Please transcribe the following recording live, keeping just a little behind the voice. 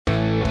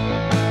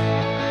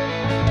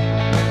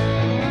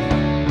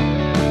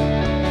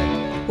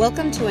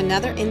Welcome to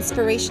another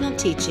inspirational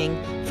teaching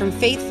from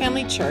Faith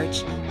Family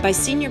Church by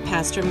Senior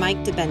Pastor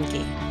Mike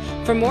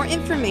DeBenke. For more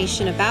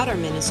information about our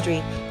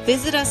ministry,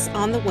 visit us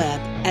on the web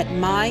at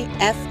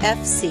myffc.tv.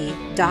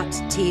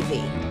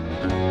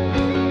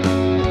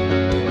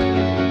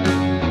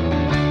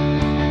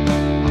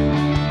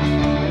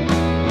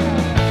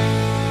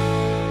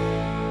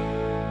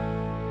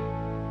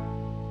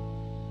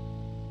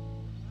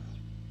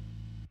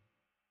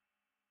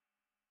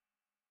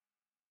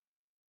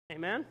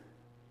 Amen.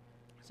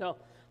 So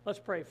let's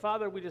pray.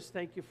 Father, we just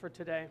thank you for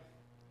today.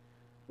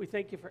 We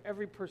thank you for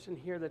every person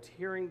here that's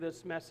hearing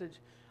this message.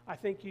 I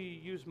thank you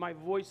use my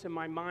voice and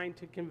my mind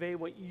to convey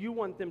what you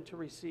want them to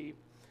receive.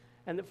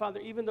 And that, Father,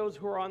 even those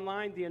who are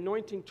online, the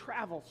anointing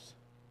travels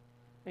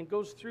and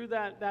goes through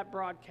that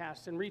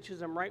broadcast and reaches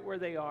them right where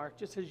they are,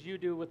 just as you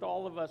do with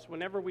all of us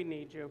whenever we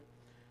need you.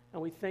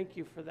 And we thank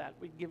you for that.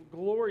 We give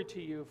glory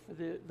to you for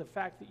the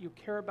fact that you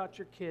care about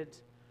your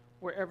kids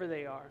wherever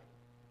they are.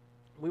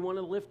 We want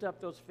to lift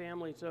up those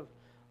families of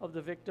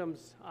the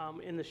victims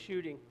in the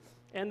shooting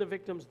and the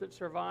victims that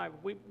survived.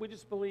 We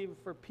just believe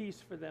for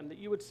peace for them, that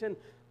you would send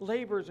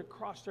laborers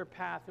across their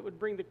path that would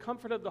bring the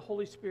comfort of the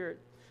Holy Spirit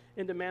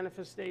into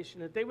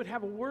manifestation, that they would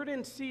have a word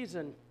in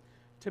season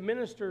to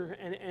minister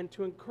and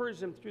to encourage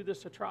them through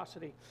this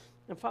atrocity.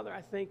 And Father,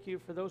 I thank you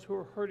for those who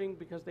are hurting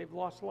because they've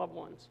lost loved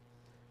ones.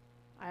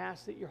 I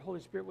ask that your Holy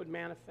Spirit would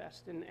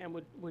manifest and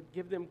would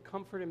give them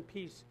comfort and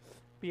peace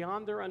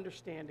beyond their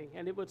understanding,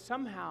 and it would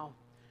somehow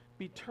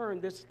be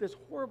turned, this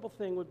horrible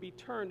thing would be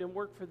turned and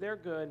work for their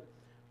good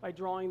by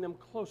drawing them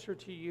closer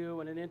to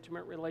you in an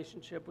intimate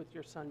relationship with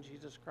your Son,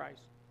 Jesus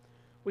Christ.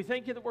 We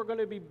thank you that we're going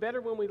to be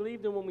better when we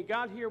leave than when we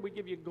got here. We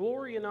give you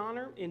glory and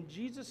honor in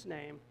Jesus'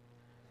 name.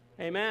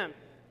 Amen.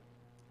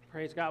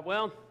 Praise God.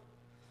 Well,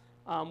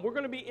 we're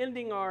going to be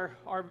ending our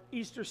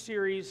Easter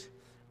series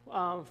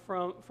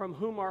from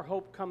Whom Our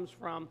Hope Comes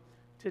From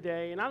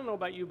today. And I don't know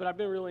about you, but I've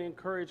been really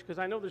encouraged because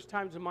I know there's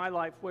times in my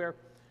life where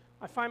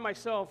I find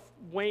myself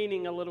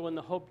waning a little in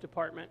the hope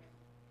department.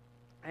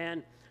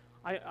 And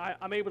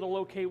I'm able to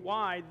locate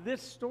why.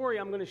 This story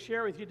I'm going to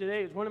share with you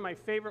today is one of my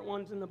favorite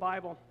ones in the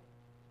Bible.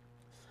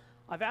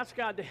 I've asked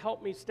God to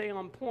help me stay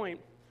on point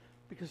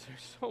because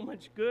there's so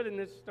much good in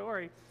this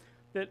story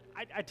that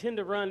I tend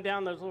to run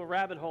down those little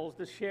rabbit holes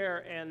to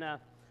share, and I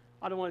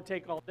don't want to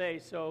take all day.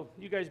 So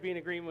you guys be in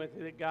agreement with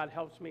me that God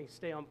helps me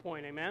stay on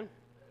point. Amen?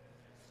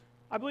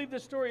 I believe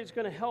this story is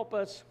going to help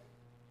us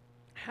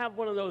have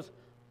one of those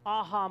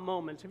aha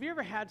moments. Have you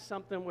ever had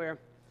something where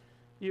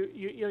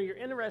you're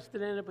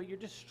interested in it, but you're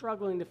just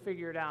struggling to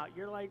figure it out?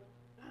 You're like,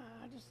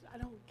 I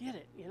don't get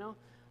it, you know?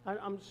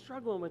 I'm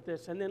struggling with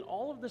this. And then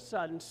all of a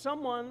sudden,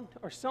 someone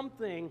or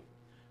something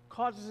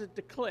causes it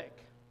to click.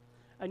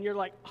 And you're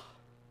like, oh,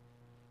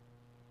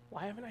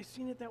 why haven't I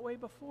seen it that way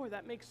before?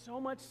 That makes so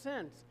much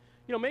sense.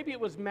 You know, maybe it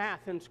was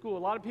math in school. A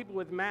lot of people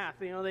with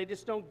math, you know, they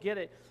just don't get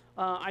it.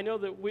 I know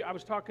that I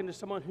was talking to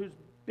someone who's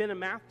been a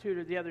math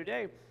tutor the other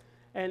day,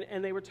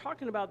 and they were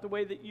talking about the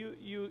way that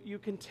you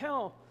can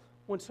tell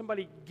when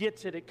somebody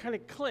gets it. It kind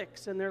of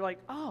clicks, and they're like,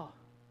 oh.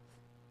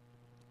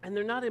 And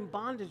they're not in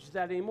bondage to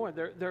that anymore.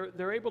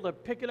 They're able to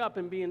pick it up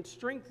and be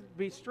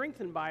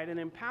strengthened by it and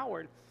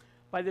empowered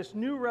by this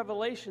new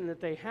revelation that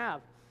they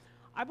have.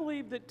 I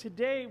believe that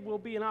today will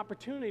be an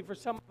opportunity for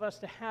some of us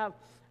to have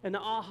an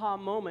aha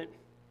moment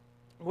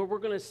where we're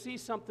going to see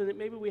something that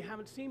maybe we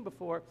haven't seen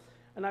before,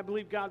 and I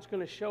believe God's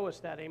going to show us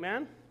that.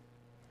 Amen?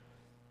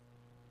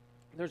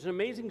 There's an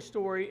amazing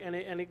story, and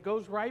it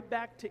goes right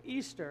back to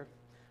Easter.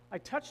 I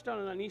touched on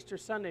it on Easter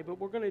Sunday, but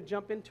we're going to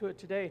jump into it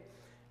today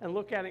and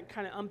look at it and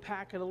kind of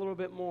unpack it a little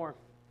bit more.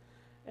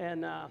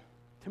 And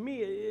to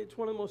me, it's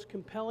one of the most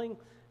compelling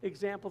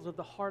examples of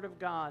the heart of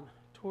God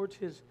towards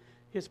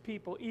his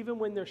people, even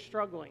when they're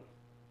struggling.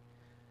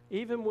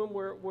 Even when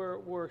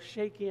we're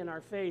shaky in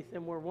our faith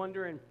and we're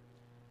wondering,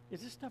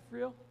 is this stuff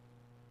real?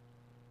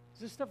 Is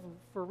this stuff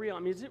for real? I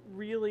mean, is it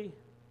really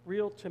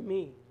real to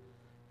me?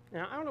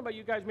 Now, I don't know about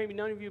you guys, maybe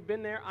none of you have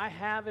been there. I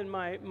have in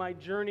my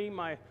journey,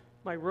 my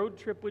road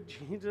trip with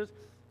Jesus.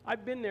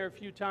 I've been there a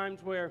few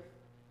times where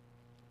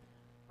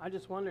I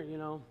just wonder, you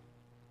know,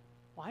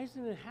 why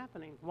isn't it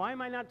happening? Why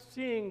am I not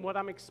seeing what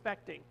I'm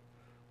expecting?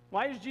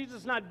 Why is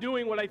Jesus not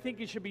doing what I think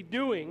he should be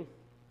doing?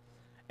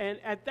 And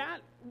at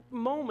that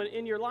moment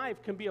in your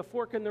life can be a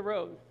fork in the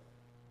road.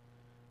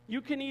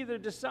 You can either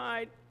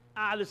decide,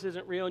 this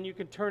isn't real, and you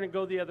can turn and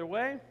go the other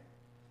way,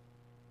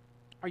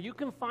 or you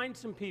can find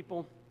some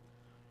people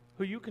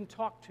who you can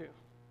talk to.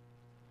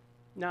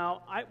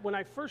 Now, when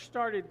I first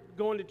started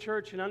going to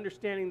church and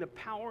understanding the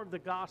power of the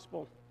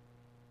gospel,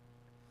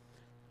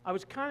 I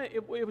was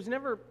it was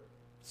never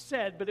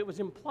said, but it was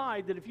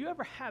implied that if you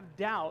ever have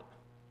doubt,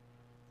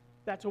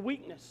 that's a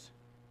weakness.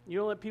 You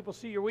don't let people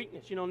see your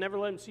weakness. You know, never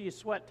let them see you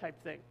sweat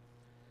type thing.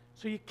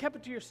 So you kept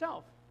it to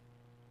yourself.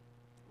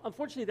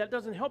 Unfortunately, that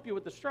doesn't help you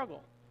with the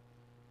struggle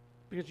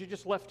because you're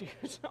just left to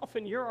yourself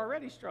and you're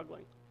already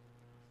struggling.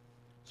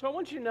 So I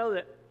want you to know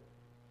that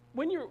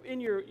when you're in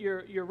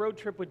your road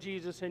trip with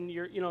Jesus and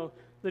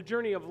the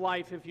journey of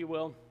life, if you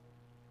will,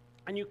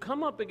 and you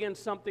come up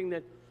against something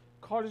that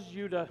causes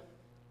you to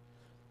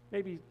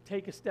maybe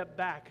take a step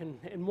back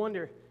and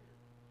wonder,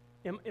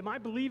 am I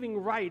believing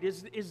right?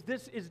 Is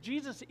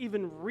Jesus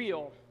even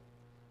real?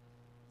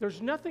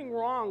 There's nothing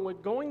wrong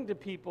with going to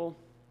people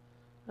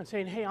and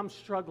saying, hey, I'm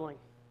struggling.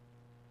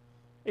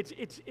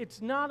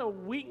 It's not a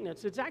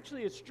weakness. It's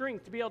actually a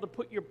strength to be able to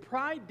put your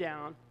pride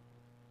down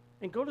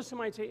and go to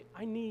somebody and say,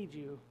 I need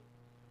you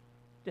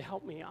to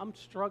help me. I'm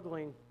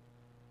struggling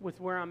with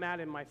where I'm at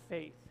in my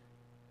faith.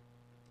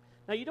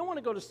 Now, you don't want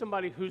to go to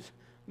somebody who's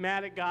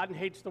mad at God and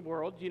hates the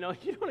world. You don't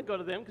want to go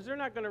to them because they're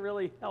not going to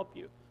really help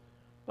you.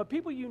 But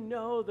people you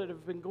know that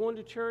have been going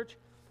to church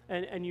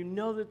and you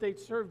know that they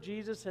serve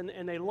Jesus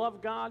and they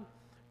love God,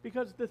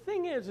 because the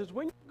thing is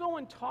when you go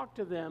and talk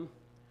to them,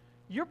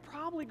 you're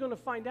probably going to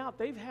find out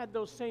they've had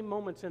those same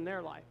moments in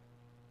their life.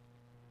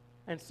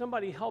 And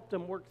somebody helped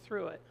them work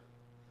through it.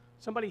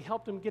 Somebody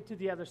helped them get to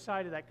the other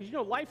side of that.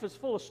 Because life is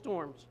full of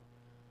storms.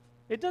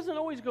 It doesn't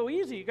always go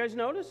easy. You guys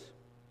notice?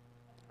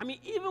 I mean,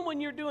 even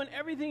when you're doing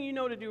everything you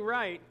know to do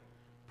right,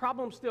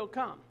 problems still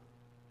come.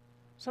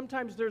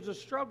 Sometimes there's a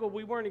struggle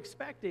we weren't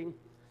expecting.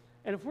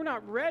 And if we're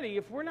not ready,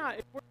 if we're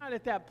not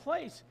at that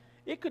place,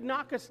 it could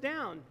knock us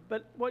down.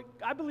 But what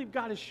I believe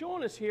God is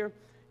showing us here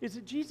is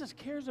that Jesus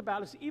cares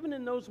about us even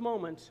in those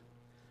moments.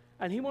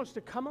 And he wants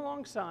to come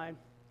alongside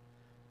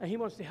and he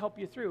wants to help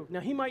you through.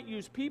 Now, he might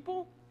use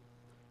people.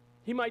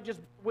 He might just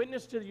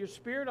witness to your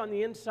spirit on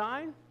the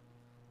inside.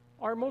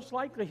 Or most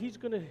likely, he's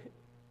going to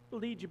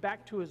lead you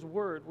back to his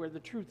word where the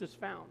truth is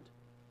found.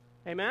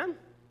 Amen?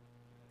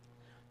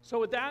 So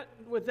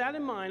with that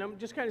in mind, I'm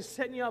just kind of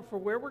setting you up for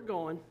where we're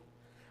going.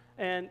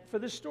 And for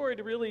this story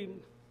to really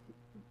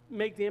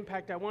make the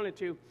impact I want it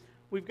to,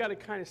 we've got to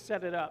kind of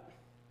set it up.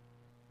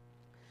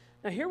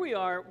 Now here we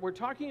are, we're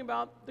talking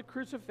about the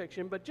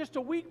crucifixion, but just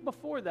a week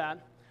before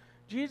that,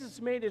 Jesus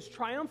made his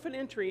triumphant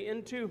entry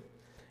into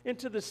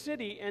the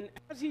city, and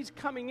as he's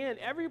coming in,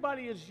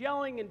 everybody is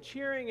yelling and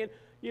cheering and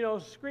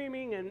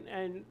screaming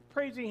and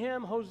praising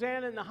him,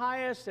 Hosanna in the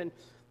highest, and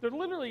they're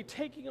literally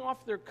taking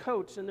off their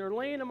coats and they're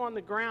laying them on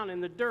the ground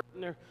in the dirt,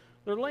 and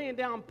they're laying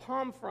down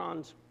palm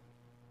fronds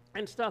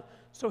and stuff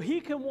so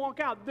he can walk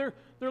out. They're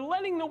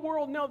letting the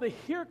world know that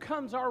here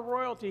comes our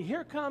royalty,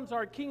 here comes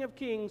our King of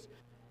Kings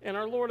and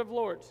our Lord of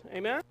Lords.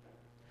 Amen?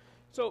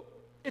 So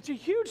it's a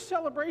huge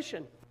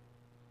celebration.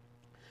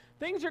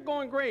 Things are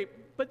going great,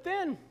 but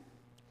then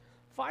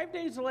 5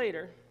 days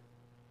later,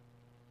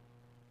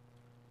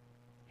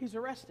 he's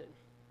arrested.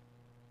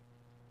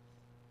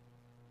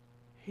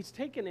 He's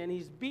taken in,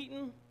 he's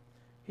beaten,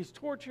 he's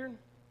tortured,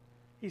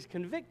 he's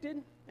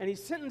convicted, and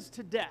he's sentenced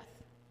to death.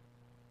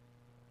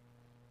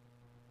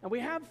 And we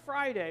have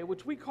Friday,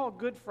 which we call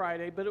Good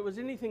Friday, but it was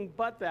anything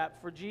but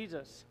that for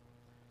Jesus.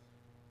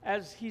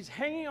 As he's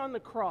hanging on the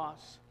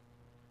cross,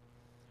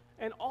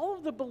 and all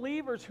of the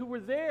believers who were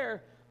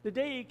there the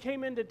day he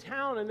came into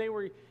town, and they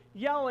were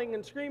yelling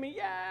and screaming,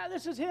 yeah,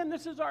 this is him,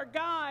 this is our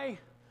guy.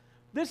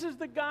 This is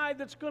the guy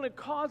that's going to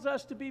cause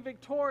us to be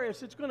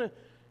victorious. It's going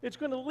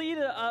to lead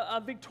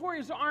a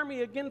victorious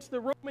army against the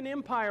Roman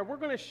Empire. We're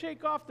going to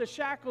shake off the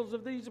shackles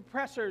of these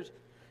oppressors,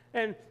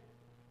 and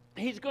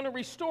he's going to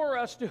restore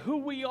us to who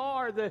we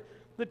are,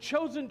 the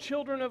chosen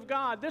children of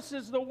God. This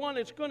is the one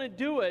that's going to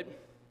do it.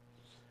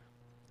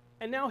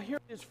 And now here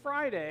is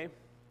Friday,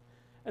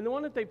 and the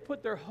one that they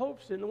put their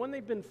hopes in, the one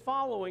they've been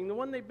following, the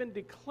one they've been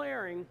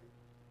declaring,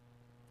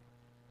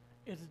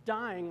 is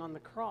dying on the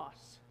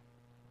cross.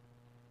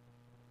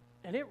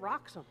 And it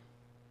rocks them.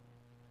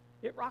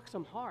 It rocks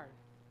them hard.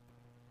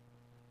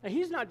 And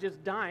he's not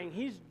just dying,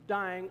 he's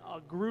dying a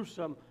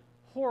gruesome,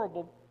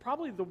 horrible,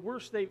 probably the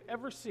worst they've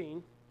ever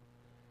seen,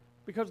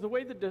 because the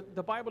way that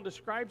the Bible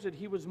describes it,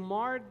 he was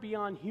marred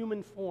beyond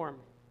human form.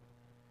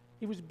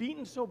 He was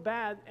beaten so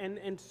bad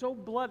and so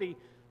bloody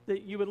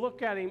that you would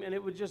look at him and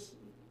it would just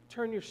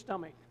turn your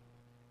stomach.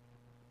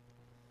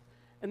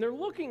 And they're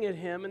looking at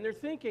him and they're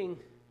thinking,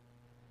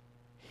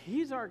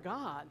 he's our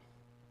God.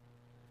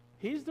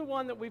 He's the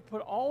one that we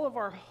put all of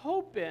our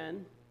hope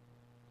in,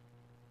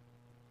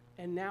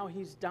 and now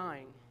he's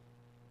dying.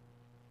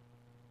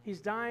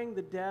 He's dying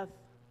the death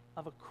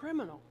of a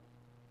criminal,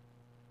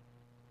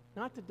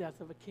 not the death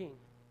of a king.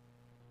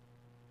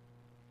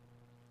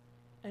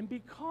 And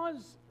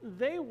because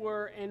they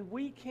were, and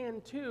we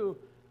can too,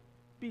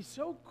 be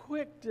so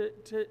quick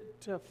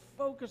to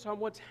focus on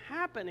what's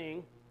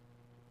happening,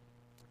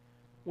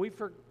 we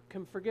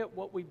can forget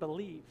what we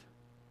believe.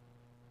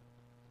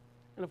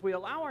 And if we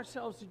allow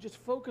ourselves to just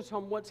focus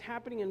on what's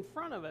happening in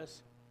front of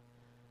us,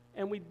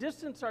 and we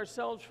distance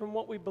ourselves from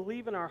what we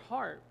believe in our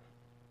heart,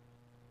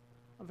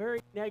 a very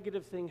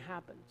negative thing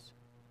happens.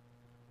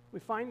 We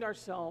find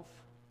ourselves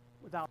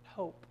without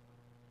hope.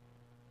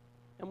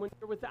 And when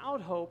you're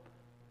without hope,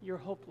 you're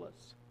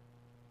hopeless.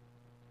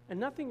 And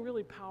nothing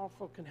really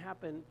powerful can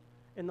happen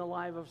in the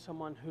life of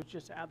someone who's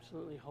just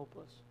absolutely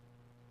hopeless.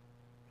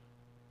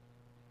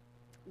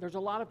 There's a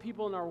lot of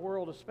people in our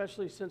world,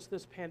 especially since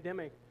this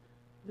pandemic,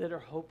 that are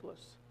hopeless.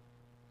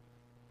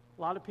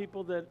 A lot of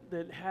people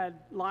that had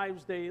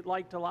lives they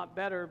liked a lot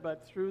better,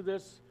 but through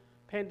this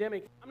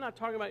pandemic, I'm not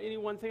talking about any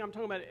one thing, I'm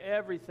talking about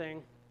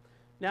everything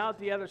Now at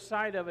the other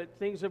side of it,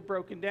 things have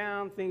broken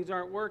down, things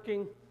aren't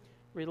working,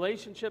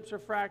 relationships are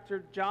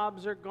fractured,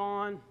 jobs are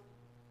gone,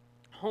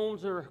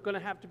 homes are going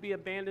to have to be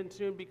abandoned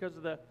soon because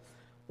of the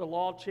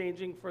law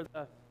changing for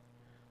the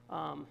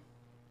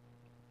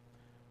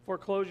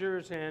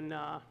foreclosures and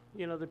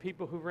the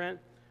people who rent.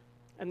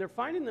 And they're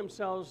finding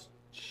themselves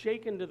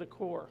shaken to the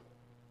core.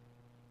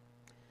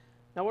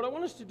 Now what I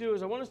want us to do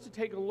is I want us to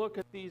take a look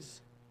at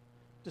these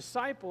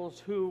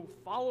disciples who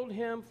followed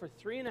him for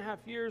 3.5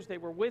 years. They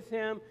were with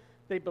him.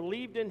 They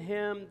believed in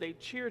him. They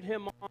cheered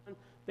him on.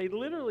 They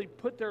literally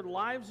put their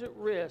lives at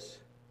risk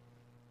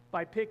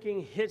by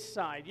picking his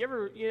side.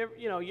 Have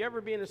you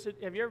ever been in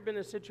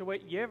a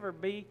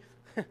situation?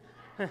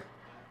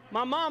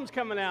 My mom's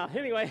coming out.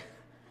 Anyway,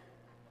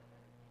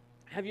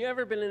 have you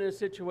ever been in a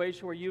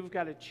situation where you've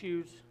got to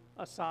choose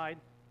a side?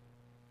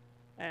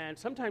 And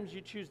sometimes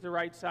you choose the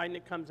right side and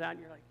it comes out and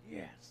you're like,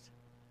 yes.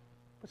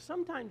 But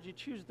sometimes you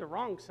choose the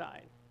wrong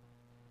side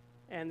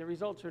and the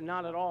results are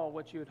not at all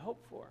what you had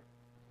hoped for.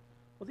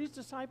 Well, these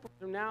disciples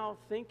are now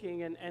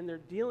thinking and they're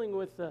dealing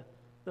with the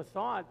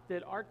thought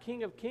that our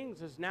King of Kings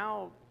has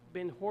now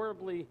been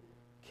horribly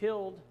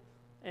killed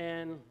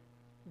and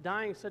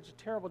dying such a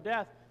terrible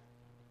death.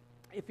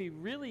 If he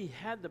really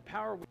had the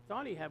power we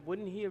thought he had,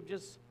 wouldn't he have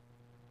just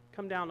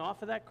come down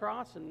off of that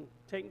cross and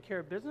taken care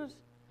of business?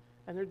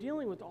 And they're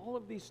dealing with all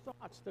of these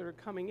thoughts that are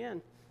coming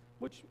in,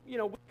 which, we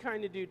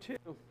kind of do too.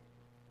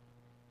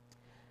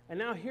 And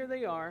now here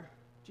they are.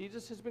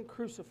 Jesus has been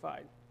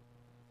crucified.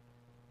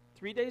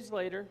 3 days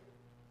later,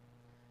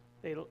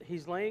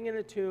 he's laying in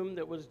a tomb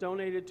that was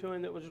donated to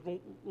him, that was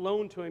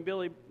loaned to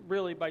him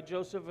really by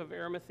Joseph of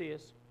Arimathea.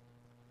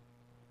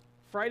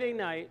 Friday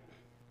night,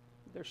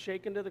 they're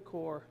shaken to the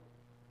core.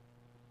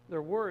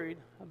 They're worried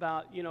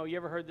about, you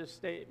ever heard this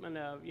statement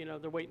of,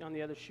 they're waiting on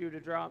the other shoe to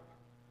drop?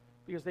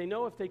 Because they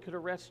know if they could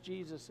arrest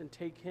Jesus and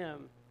take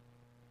him,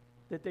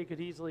 that they could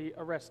easily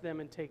arrest them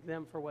and take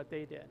them for what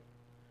they did.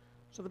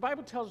 So the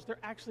Bible tells us they're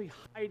actually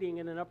hiding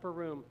in an upper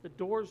room. The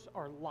doors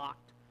are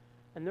locked,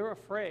 and they're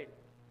afraid.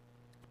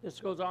 This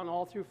goes on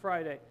all through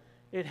Friday.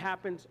 It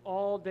happens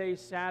all day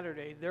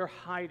Saturday. They're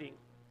hiding.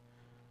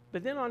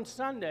 But then on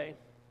Sunday,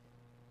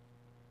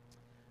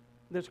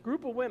 this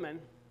group of women,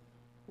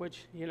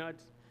 which,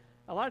 it's,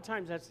 a lot of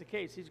times that's the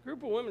case. These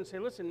group of women say,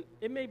 listen,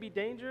 it may be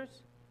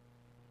dangerous,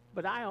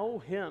 but I owe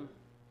him.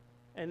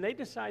 And they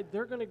decide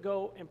they're going to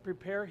go and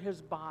prepare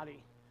his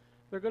body.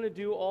 They're going to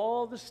do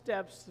all the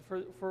steps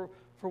for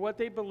what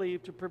they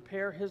believe to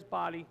prepare his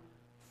body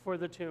for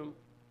the tomb.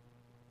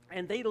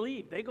 And they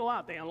leave. They go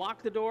out. They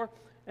unlock the door,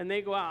 and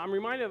they go out. I'm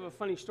reminded of a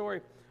funny story.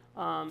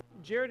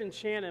 Jared and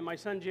Shannon, my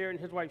son Jared and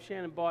his wife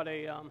Shannon bought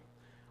they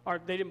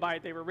didn't buy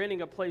it. They were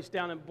renting a place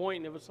down in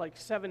Boynton. It was like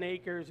 7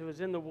 acres. It was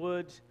in the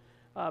woods,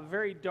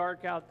 very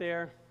dark out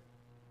there.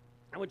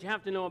 And what you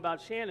have to know about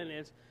Shannon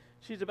is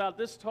she's about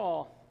this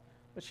tall,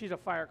 but she's a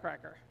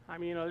firecracker. I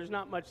mean, there's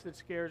not much that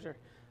scares her.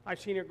 I've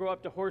seen her go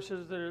up to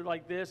horses that are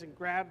like this and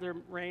grab their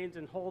reins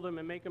and hold them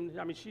and make them.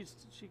 I mean, she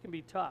can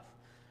be tough.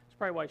 It's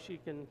probably why she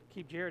can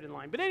keep Jared in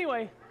line. But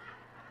anyway,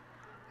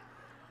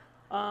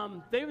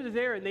 they were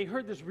there and they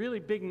heard this really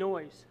big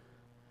noise.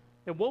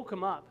 It woke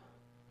them up.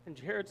 And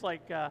Jared's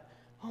like,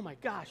 oh my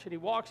gosh. And he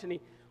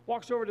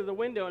walks over to the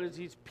window, and as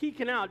he's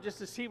peeking out just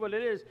to see what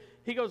it is,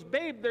 he goes,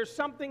 babe, there's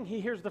something.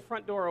 He hears the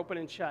front door open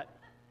and shut.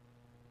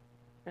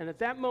 And at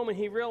that moment,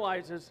 he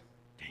realizes,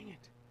 dang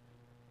it.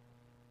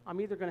 I'm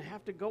either going to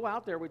have to go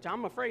out there, which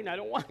I'm afraid and I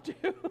don't want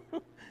to,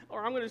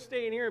 or I'm going to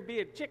stay in here and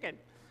be a chicken,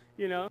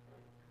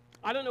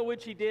 I don't know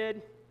which he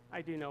did.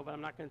 I do know, but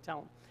I'm not going to tell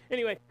him.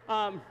 Anyway,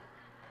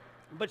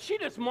 but she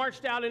just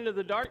marched out into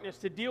the darkness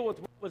to deal with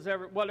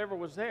whatever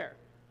was there.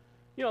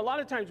 A lot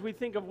of times we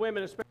think of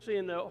women, especially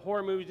in the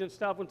horror movies and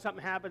stuff, when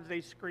something happens, they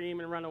scream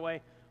and run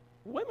away.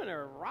 Women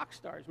are rock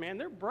stars, man.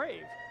 They're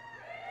brave.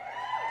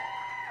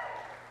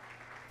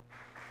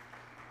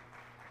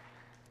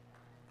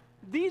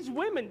 These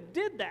women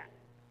did that.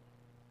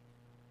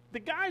 The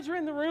guys are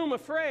in the room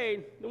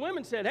afraid. The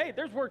women said, hey,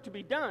 there's work to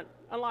be done.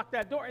 Unlock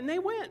that door. And they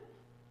went.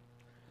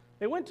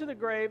 They went to the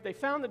grave. They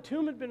found the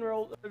stone had been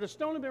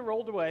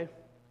rolled away.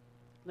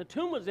 The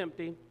tomb was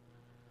empty.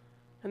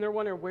 And they're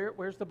wondering,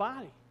 where's the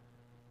body?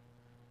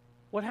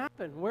 What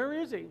happened? Where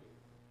is he?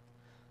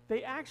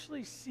 They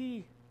actually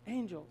see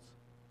angels.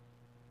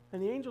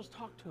 And the angels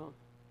talk to them.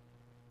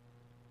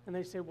 And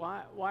they say,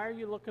 why are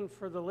you looking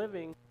for the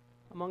living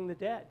among the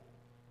dead?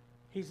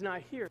 He's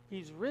not here.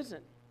 He's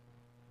risen.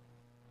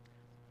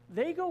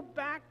 They go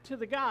back to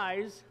the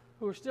guys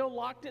who are still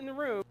locked in the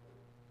room,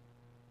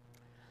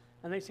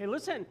 and they say,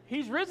 listen,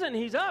 he's risen.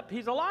 He's up.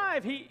 He's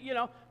alive.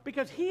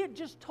 Because he had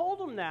just told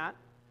them that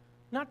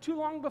not too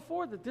long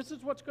before, that this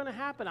is what's going to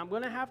happen. I'm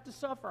going to have to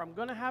suffer. I'm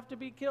going to have to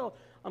be killed.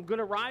 I'm going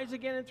to rise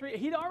again in 3.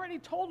 He'd already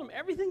told them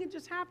everything had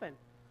just happened.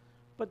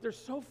 But they're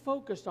so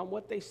focused on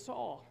what they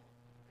saw,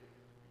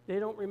 they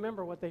don't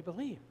remember what they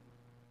believed.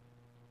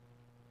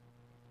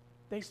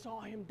 They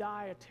saw him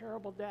die a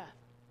terrible death.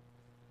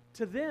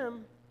 To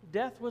them,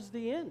 death was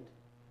the end.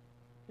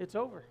 It's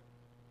over.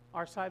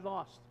 Our side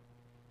lost.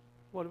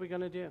 What are we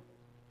going to do?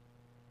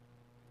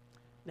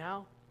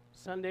 Now,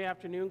 Sunday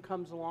afternoon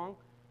comes along,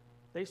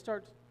 they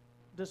start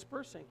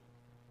dispersing.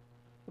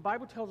 The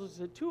Bible tells us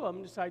that two of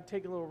them decide to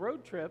take a little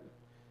road trip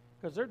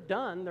because they're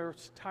done. They're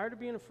tired of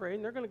being afraid,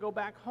 and they're going to go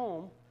back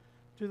home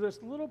to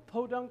this little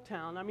podunk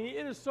town. I mean,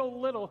 it is so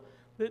little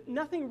that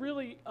nothing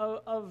really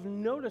of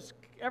notice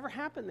ever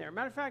happened there.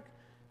 Matter of fact,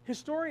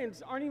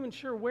 historians aren't even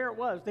sure where it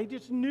was. They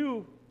just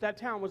knew that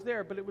town was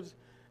there, but it was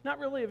not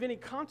really of any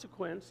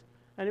consequence,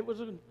 and it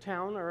was a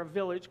town or a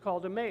village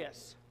called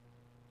Emmaus.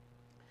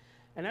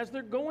 And as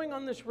they're going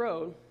on this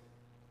road,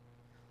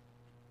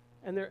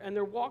 and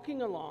they're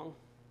walking along,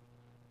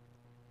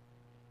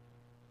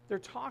 they're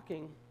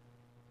talking,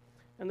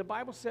 and the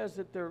Bible says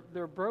that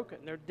they're broken,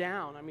 they're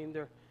down. I mean,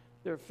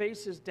 their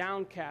faces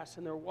downcast,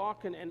 and they're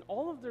walking, and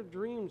all of their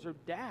dreams are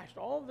dashed.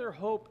 All of their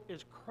hope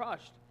is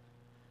crushed.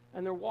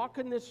 And they're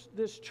walking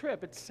this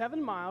trip. It's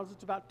 7 miles.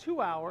 It's about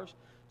 2 hours.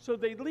 So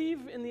they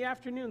leave in the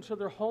afternoon, so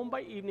they're home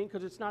by evening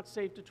because it's not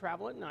safe to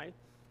travel at night.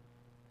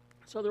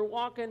 So they're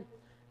walking,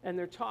 and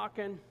they're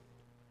talking,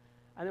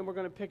 and then we're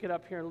going to pick it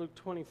up here in Luke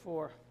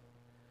 24,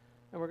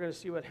 and we're going to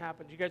see what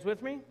happens. You guys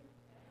with me?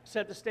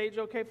 Set the stage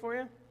okay for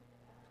you?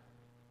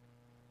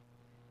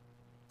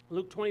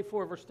 Luke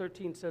 24, verse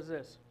 13 says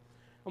this.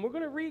 And we're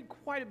going to read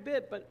quite a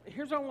bit, but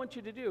here's what I want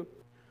you to do.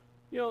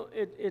 You know,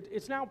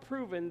 it's now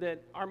proven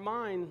that our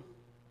mind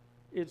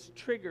is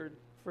triggered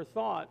for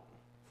thought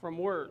from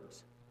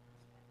words.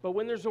 But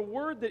when there's a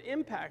word that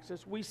impacts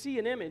us, we see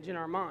an image in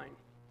our mind.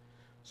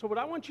 So what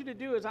I want you to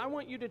do is I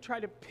want you to try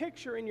to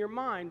picture in your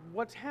mind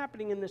what's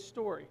happening in this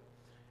story.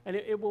 And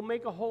it will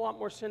make a whole lot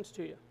more sense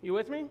to you. You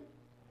with me?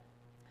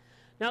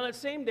 Now that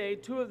same day,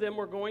 two of them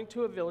were going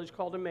to a village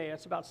called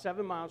Emmaus, about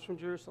 7 miles from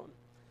Jerusalem.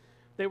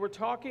 They were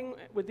talking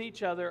with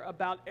each other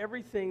about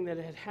everything that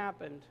had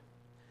happened.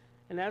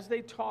 And as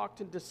they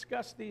talked and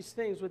discussed these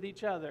things with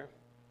each other,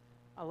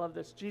 I love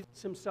this,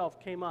 Jesus himself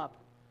came up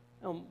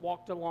and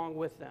walked along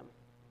with them.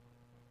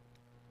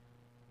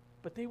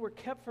 But they were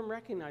kept from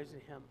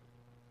recognizing him.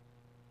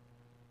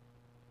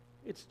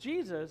 It's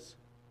Jesus,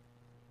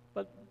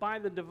 but by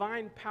the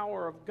divine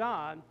power of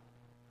God,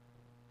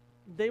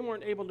 they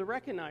weren't able to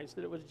recognize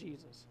that it was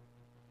Jesus.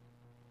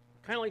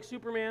 Kind of like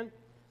Superman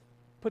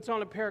puts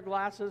on a pair of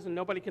glasses and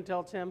nobody can tell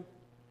it's him.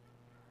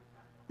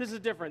 This is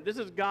different. This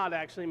is God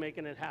actually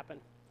making it happen.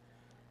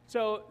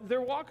 So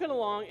they're walking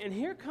along, and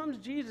here comes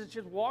Jesus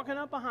just walking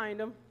up behind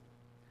them,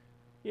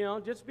 you know,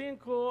 just being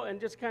cool,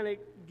 and just kind of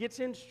gets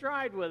in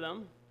stride with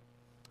them.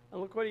 And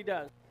look what he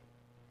does.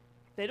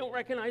 They don't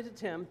recognize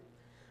it's him.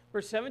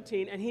 Verse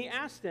 17, and he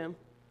asked them,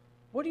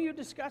 what are you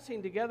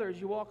discussing together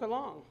as you walk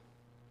along?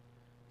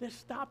 This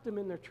stopped them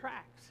in their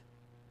tracks.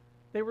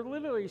 They were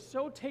literally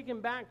so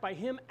taken back by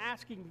him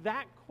asking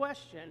that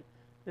question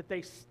that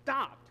they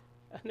stopped.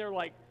 And they're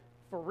like,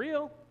 for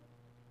real?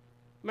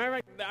 Am I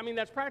right? I mean,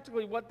 that's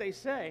practically what they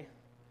say.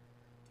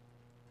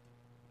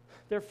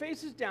 Their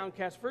faces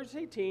downcast. Verse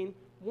 18,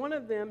 one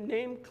of them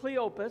named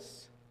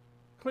Cleopas.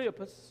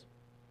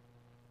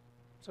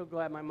 So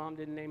glad my mom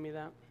didn't name me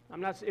that.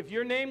 If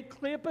you're named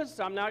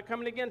Cleopas, I'm not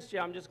coming against you.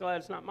 I'm just glad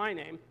it's not my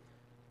name.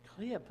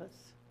 Cleopas.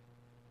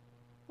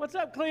 What's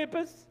up,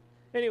 Cleopas?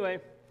 Anyway,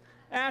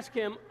 ask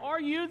him,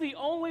 are you the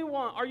only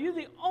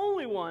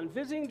one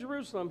visiting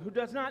Jerusalem who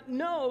does not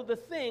know the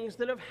things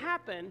that have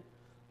happened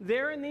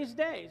there in these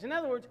days? In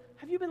other words,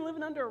 have you been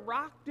living under a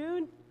rock,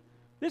 dude?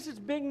 This is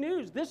big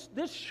news.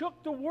 This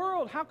shook the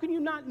world. How can you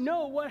not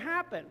know what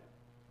happened?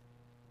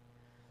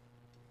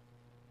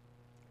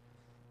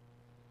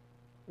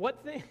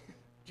 What thing?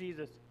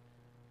 Jesus.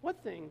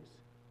 What things?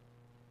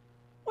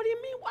 What do you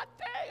mean, what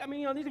thing? I mean,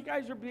 you know, these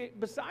guys are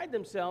beside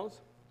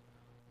themselves.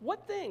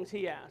 What things,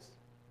 he asked.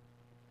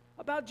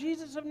 About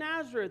Jesus of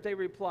Nazareth, they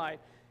replied.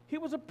 He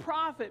was a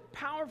prophet,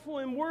 powerful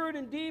in word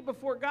and deed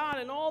before God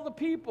and all the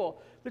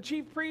people. The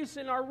chief priests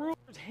and our rulers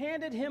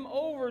handed him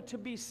over to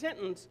be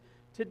sentenced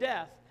to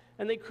death,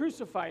 and they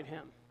crucified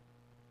him.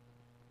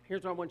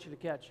 Here's what I want you to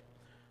catch.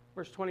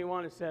 Verse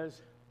 21, it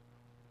says,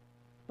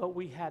 but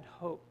we had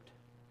hoped.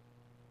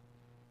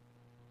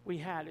 We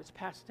had, it's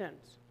past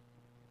tense.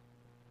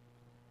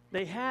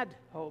 They had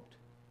hoped,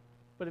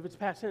 but if it's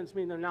past tense, it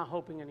means they're not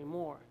hoping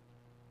anymore.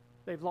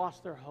 They've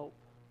lost their hope.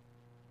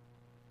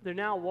 They're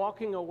now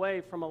walking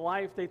away from a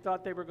life they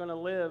thought they were going to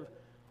live,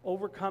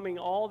 overcoming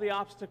all the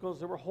obstacles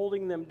that were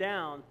holding them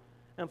down,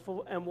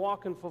 and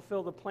walk and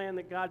fulfill the plan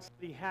that God said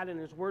he had in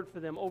his word for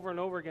them over and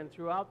over again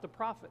throughout the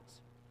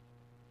prophets.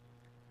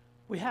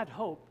 We had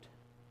hoped,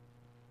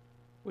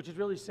 which is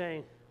really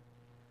saying,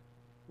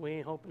 we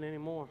ain't hoping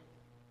anymore.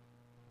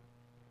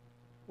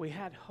 We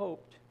had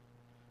hoped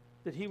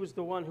that he was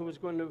the one who was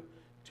going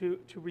to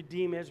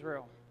redeem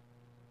Israel.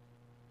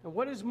 And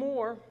what is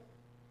more,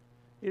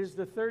 it is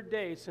the third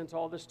day since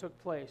all this took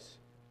place.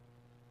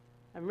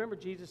 And remember,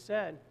 Jesus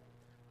said,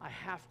 I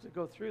have to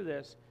go through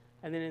this,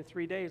 and then in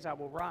 3 days I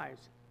will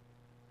rise.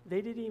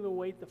 They didn't even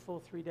wait the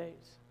full 3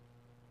 days.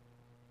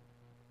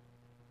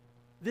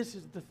 This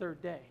is the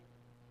third day.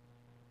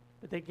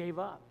 But they gave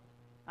up.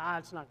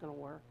 It's not going to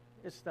work.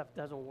 This stuff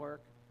doesn't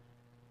work.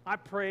 I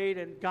prayed,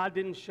 and God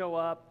didn't show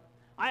up.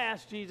 I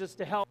asked Jesus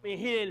to help me.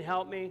 He didn't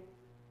help me.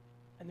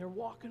 And they're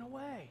walking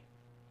away.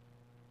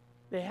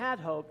 They had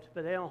hoped,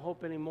 but they don't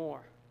hope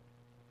anymore.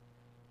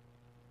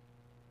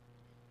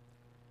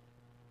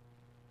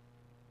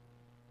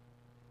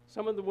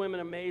 Some of the women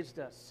amazed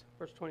us.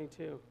 Verse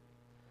 22.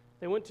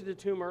 They went to the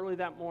tomb early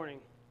that morning,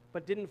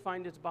 but didn't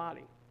find its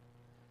body.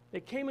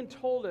 They came and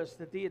told us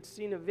that they had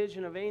seen a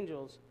vision of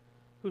angels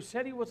who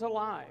said he was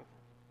alive.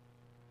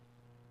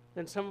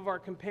 Then some of our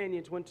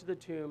companions went to the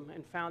tomb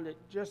and found it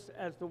just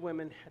as the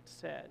women had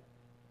said.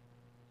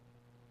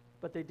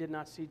 But they did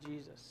not see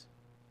Jesus.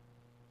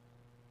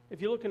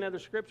 If you look in other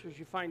scriptures,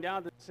 you find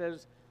out that it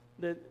says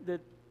that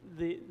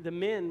the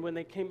men, when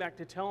they came back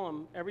to tell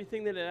them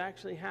everything that had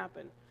actually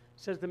happened,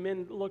 says the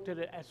men looked at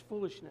it as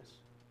foolishness.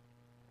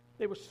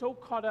 They were so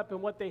caught up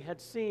in what they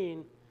had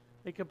seen,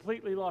 they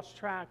completely lost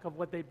track of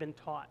what they'd been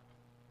taught.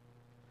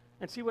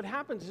 And see, what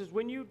happens is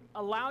when you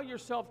allow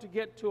yourself to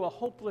get to a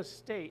hopeless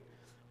state,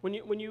 when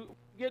you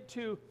get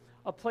to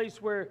a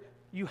place where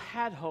you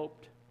had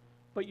hoped,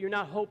 but you're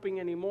not hoping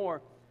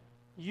anymore,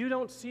 you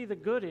don't see the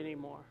good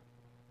anymore.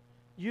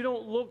 You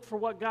don't look for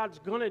what God's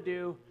going to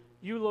do.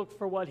 You look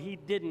for what he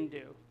didn't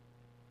do.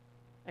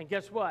 And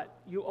guess what?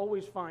 You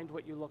always find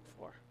what you look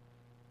for.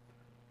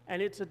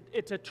 And it's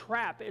a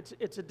trap.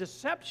 It's a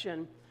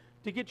deception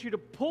to get you to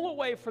pull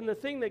away from the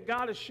thing that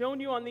God has shown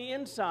you on the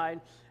inside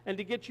and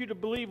to get you to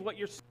believe what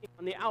you're seeing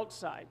on the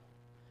outside.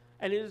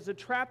 And it is a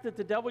trap that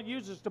the devil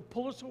uses to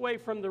pull us away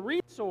from the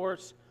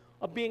resource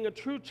of being a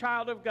true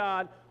child of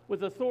God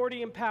with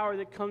authority and power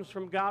that comes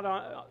from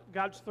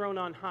God's throne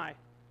on high.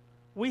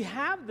 We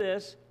have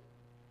this,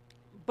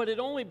 but it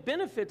only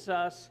benefits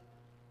us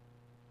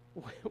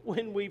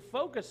when we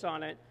focus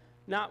on it,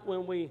 not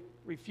when we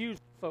refuse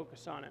to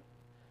focus on it.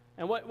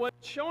 And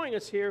what's showing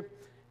us here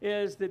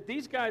is that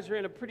these guys are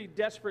in a pretty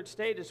desperate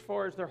state as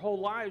far as their whole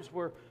lives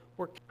were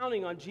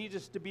counting on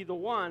Jesus to be the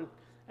one,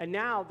 and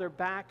now they're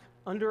back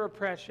under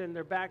oppression,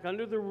 they're back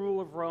under the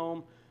rule of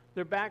Rome,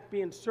 they're back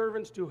being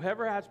servants to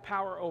whoever has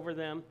power over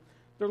them.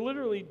 They're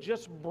literally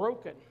just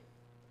broken.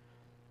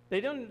 They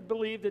didn't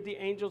believe that the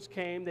angels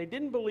came. They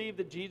didn't believe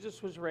that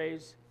Jesus was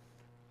raised.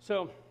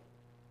 So,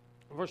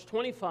 verse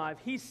 25,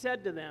 he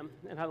said to them,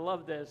 and I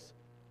love this,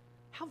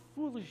 how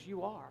foolish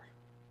you are.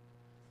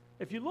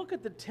 If you look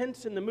at the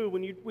tense and the mood,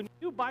 when you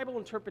do Bible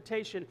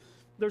interpretation,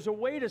 there's a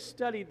way to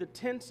study the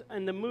tense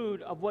and the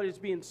mood of what is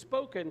being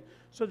spoken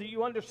so that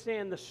you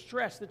understand the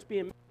stress that's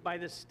being made by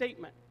this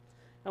statement.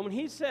 And when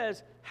he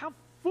says, how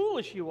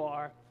foolish you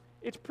are,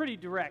 it's pretty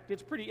direct.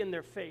 It's pretty in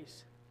their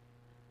face.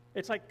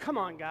 It's like, come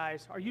on,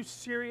 guys. Are you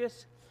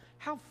serious?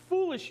 How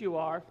foolish you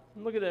are.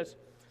 Look at this.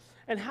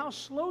 And how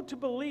slow to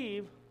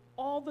believe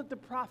all that the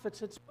prophets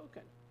had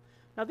spoken.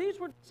 Now, these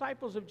were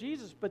disciples of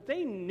Jesus, but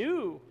they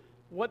knew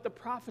what the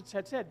prophets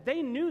had said.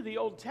 They knew the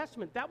Old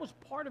Testament. That was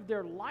part of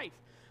their life.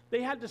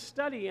 They had to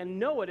study and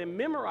know it and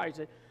memorize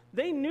it.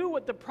 They knew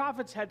what the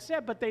prophets had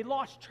said, but they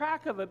lost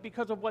track of it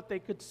because of what they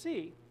could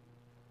see.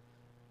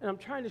 And I'm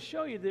trying to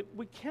show you that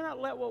we cannot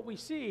let what we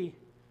see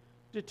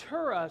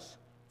deter us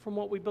from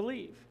what we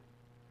believe.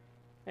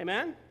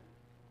 Amen?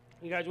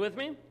 You guys with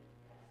me?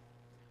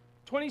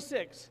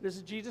 26, this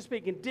is Jesus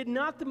speaking. Did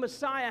not the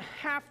Messiah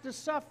have to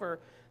suffer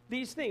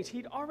these things?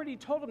 He'd already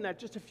told them that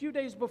just a few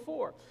days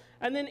before.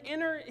 And then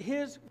enter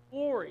his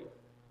glory.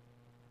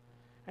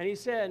 And he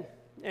said,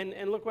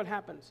 and look what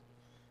happens.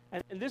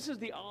 And this is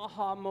the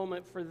aha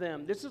moment for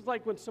them. This is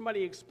like when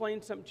somebody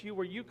explains something to you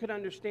where you could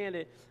understand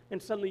it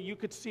and suddenly you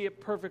could see it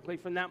perfectly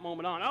from that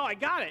moment on. Oh, I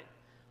got it.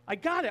 I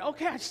got it.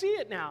 Okay, I see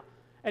it now.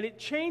 And it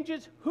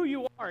changes who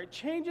you are. It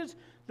changes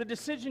the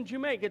decisions you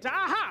make. It's,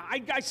 aha,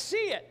 I see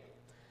it.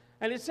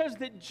 And it says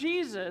that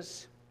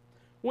Jesus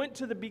went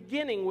to the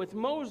beginning with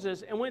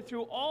Moses and went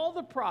through all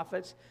the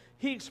prophets.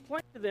 He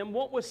explained to them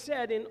what was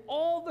said in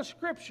all the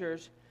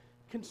scriptures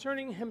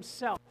concerning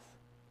himself.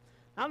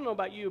 I don't know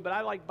about you, but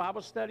I like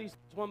Bible studies.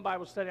 There's one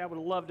Bible study I would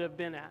love to have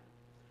been at,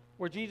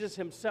 where Jesus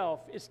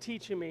himself is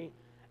teaching me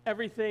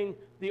everything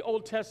the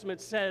Old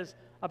Testament says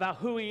about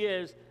who he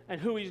is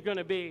and who he's going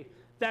to be.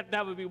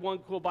 That would be one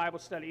cool Bible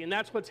study, and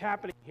that's what's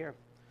happening here.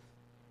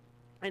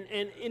 And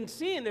in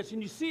seeing this,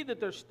 and you see that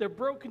they're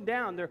broken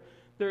down,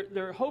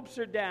 their hopes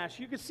are dashed.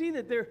 You can see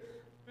that they're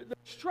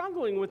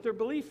struggling with their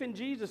belief in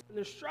Jesus, and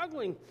they're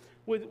struggling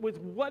with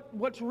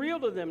what's real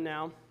to them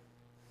now.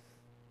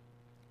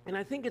 And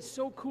I think it's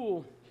so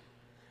cool.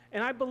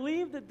 And I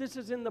believe that this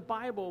is in the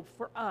Bible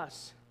for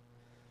us,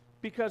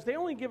 because they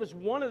only give us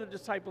one of the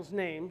disciples'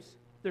 names.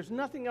 There's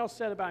nothing else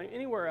said about him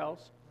anywhere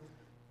else.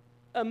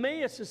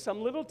 Emmaus is some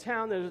little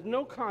town that has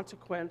no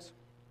consequence,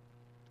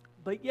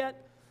 but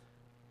yet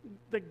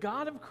the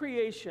God of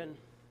creation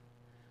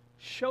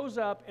shows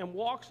up and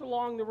walks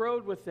along the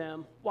road with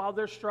them while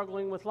they're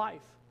struggling with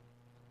life,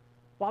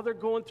 while they're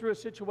going through a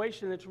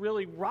situation that's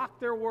really rocked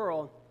their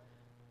world.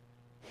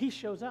 He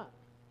shows up.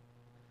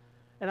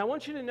 And I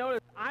want you to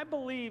notice, I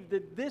believe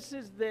that this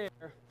is there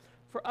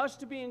for us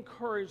to be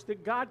encouraged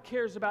that God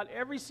cares about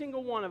every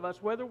single one of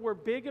us, whether we're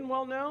big and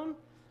well-known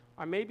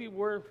or maybe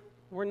we're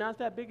not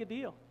that big a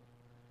deal.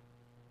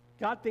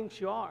 God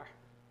thinks you are.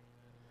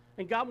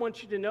 And God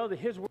wants you to know that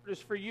his word is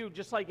for you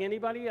just like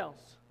anybody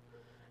else.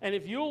 And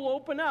if you'll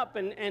open up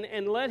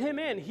and let him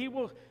in, he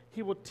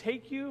will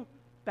take you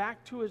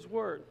back to his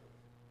word.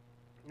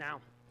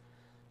 Now,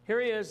 here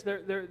he is.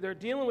 They're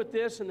dealing with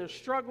this, and they're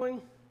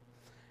struggling,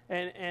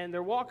 and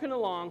they're walking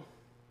along.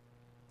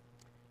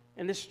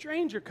 And this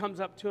stranger comes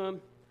up to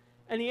him,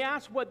 and he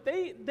asks what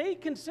they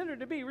consider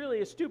to be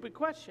really a stupid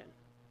question.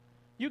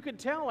 You could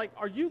tell, like,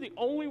 are you the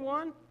only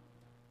one?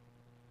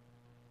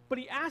 But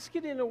he asks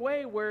it in a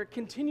way where it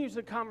continues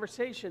the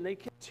conversation. They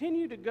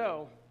continue to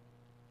go.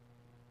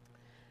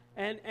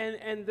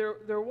 And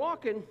they're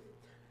walking,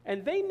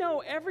 and they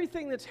know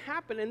everything that's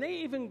happened, and they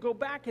even go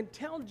back and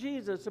tell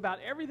Jesus about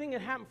everything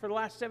that happened for the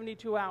last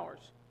 72 hours.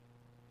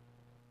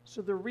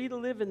 So they're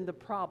reliving the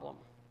problem.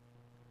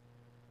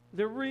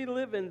 They're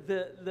reliving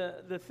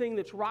the thing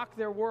that's rocked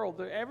their world.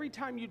 Every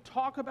time you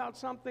talk about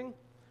something,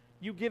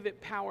 you give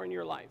it power in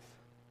your life.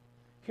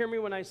 Hear me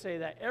when I say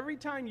that. Every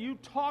time you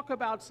talk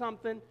about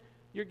something,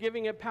 you're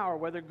giving it power,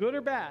 whether good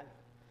or bad.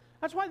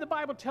 That's why the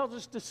Bible tells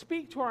us to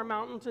speak to our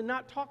mountains and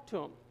not talk to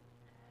them.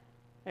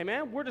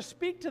 Amen? We're to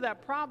speak to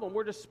that problem.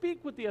 We're to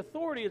speak with the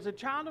authority as a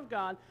child of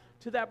God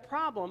to that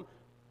problem,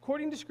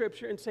 according to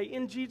Scripture, and say,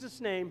 in Jesus'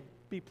 name,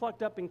 be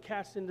plucked up and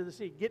cast into the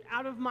sea. Get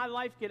out of my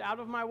life. Get out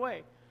of my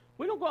way.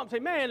 We don't go out and say,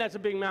 man, that's a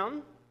big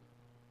mountain.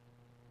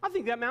 I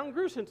think that mountain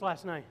grew since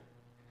last night.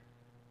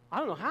 I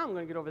don't know how I'm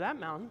going to get over that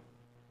mountain.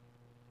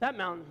 That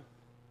mountain,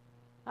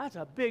 that's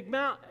a big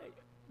mountain.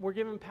 We're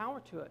giving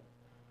power to it.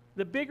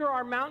 The bigger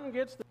our mountain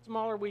gets, the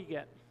smaller we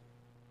get.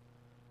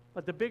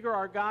 But the bigger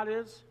our God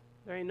is,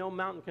 there ain't no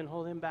mountain can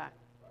hold him back.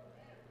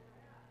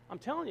 I'm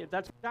telling you,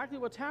 that's exactly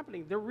what's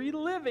happening. They're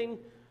reliving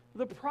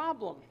the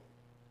problem.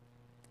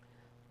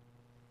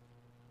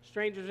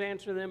 Strangers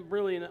answer them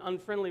really in an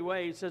unfriendly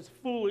way. He says,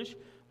 foolish,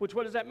 which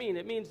what does that mean?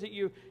 It means that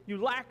you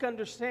lack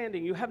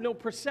understanding. You have no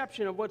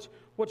perception of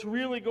what's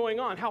really going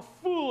on. How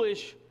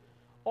foolish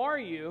are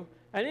you?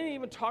 And then he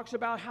even talks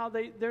about how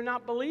they're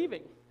not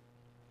believing.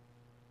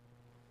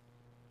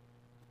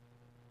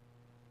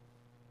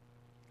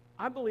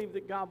 I believe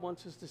that God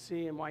wants us to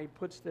see, and why he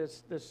puts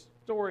this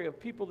story of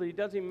people that he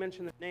doesn't even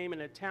mention the name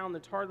in a town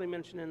that's hardly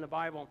mentioned in the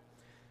Bible,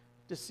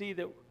 to see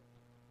that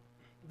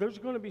there's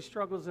going to be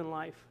struggles in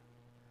life.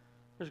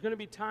 There's going to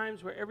be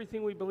times where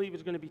everything we believe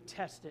is going to be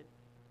tested.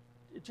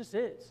 It just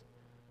is.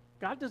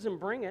 God doesn't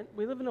bring it.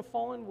 We live in a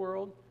fallen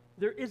world.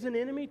 There is an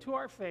enemy to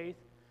our faith,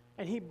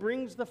 and he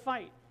brings the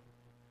fight.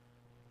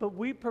 But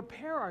we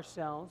prepare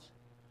ourselves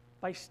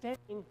by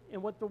staying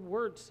in what the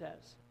Word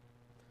says.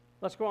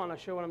 Let's go on. I'll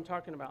show what I'm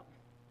talking about.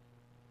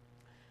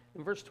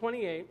 In verse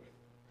 28, it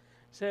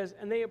says,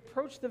 and they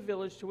approached the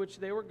village to which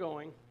they were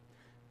going.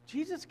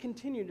 Jesus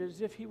continued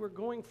as if he were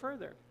going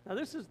further. Now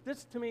this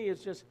to me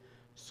is just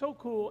so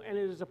cool, and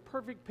it is a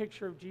perfect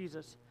picture of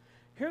Jesus.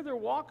 Here they're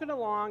walking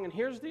along, and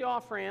here's the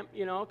off-ramp.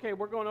 Okay,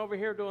 we're going over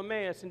here to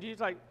Emmaus. And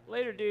Jesus like,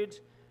 later, dudes.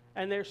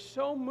 And they're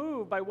so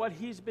moved by what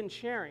he's been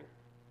sharing.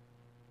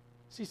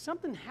 See,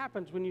 something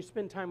happens when you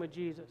spend time with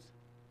Jesus,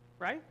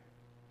 right?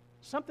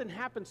 Something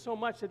happens so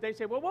much that they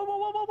say, whoa, whoa, whoa,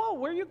 whoa, whoa, whoa,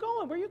 where are you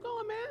going? Where are you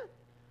going, man?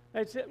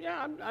 They say,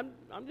 yeah,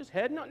 I'm just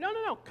heading on.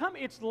 No, come,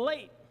 it's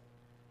late.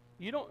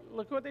 You don't,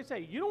 look what they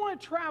say. You don't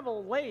want to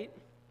travel late.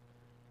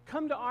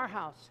 Come to our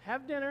house,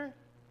 have dinner,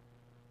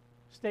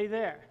 stay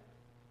there.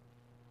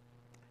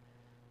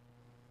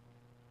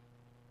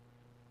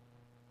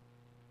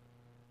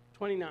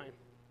 "29.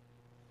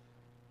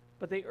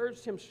 But they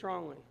urged him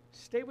strongly,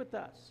 stay with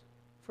us,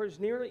 for it's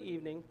nearly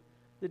evening.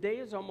 The day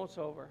is almost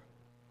over.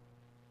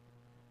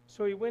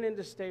 So he went in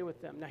to stay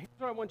with them." Now, here's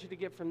what I want you to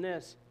get from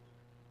this,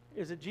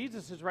 is that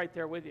Jesus is right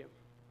there with you.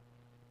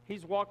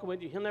 He's walking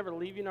with you. He'll never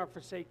leave you nor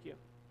forsake you.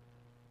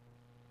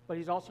 But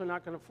he's also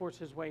not going to force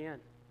his way in.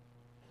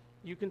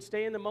 You can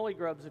stay in the mully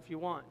grubs if you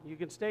want. You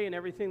can stay in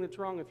everything that's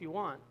wrong if you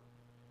want.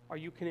 Or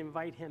you can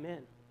invite him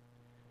in.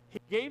 He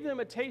gave them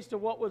a taste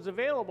of what was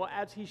available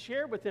as he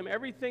shared with them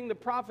everything the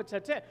prophets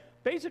had said.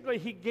 Basically,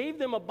 he gave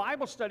them a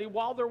Bible study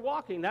while they're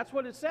walking. That's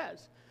what it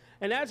says.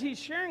 And as he's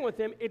sharing with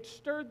them, it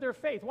stirred their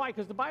faith. Why?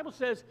 Because the Bible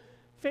says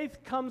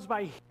faith comes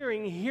by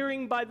hearing,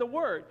 hearing by the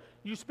word.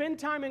 You spend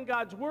time in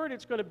God's word,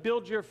 it's going to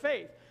build your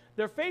faith.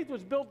 Their faith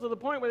was built to the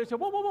point where they said,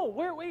 whoa, whoa,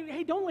 whoa, wait,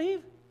 hey, don't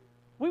leave.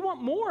 We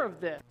want more of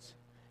this.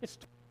 It's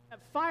that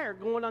fire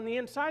going on the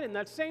inside, and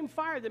that same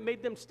fire that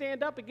made them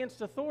stand up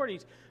against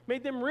authorities,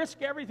 made them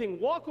risk everything,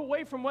 walk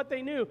away from what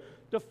they knew,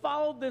 to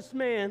follow this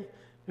man,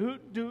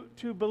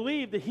 to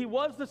believe that he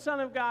was the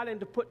Son of God, and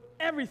to put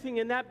everything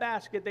in that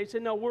basket. They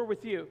said, no, we're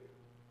with you.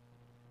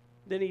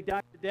 Then he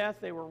died to death.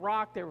 They were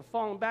rocked. They were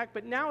falling back.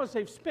 But now as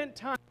they've spent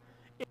time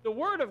in the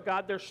Word of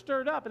God, they're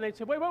stirred up, and they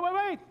say, wait.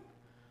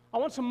 I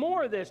want some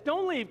more of this.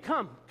 Don't leave.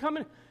 Come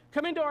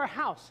into our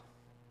house.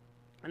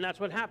 And that's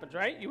what happens,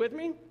 right? You with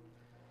me?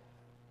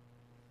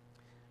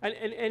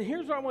 And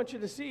here's what I want you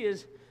to see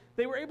is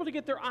they were able to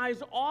get their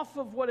eyes off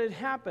of what had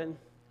happened,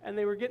 and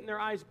they were getting their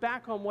eyes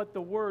back on what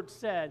the Word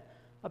said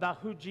about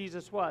who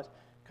Jesus was.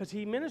 Because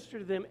he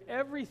ministered to them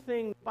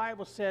everything the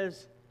Bible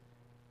says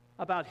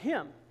about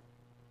him.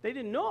 They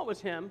didn't know it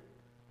was him,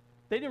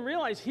 They didn't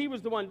realize he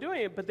was the one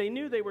doing it, but they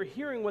knew they were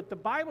hearing what the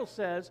Bible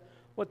says,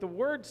 what the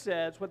Word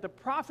says, what the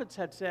prophets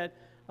had said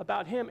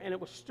about him, and it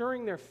was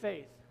stirring their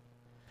faith.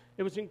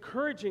 It was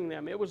encouraging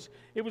them. It was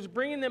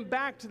bringing them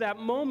back to that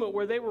moment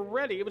where they were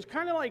ready. It was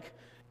kind of like,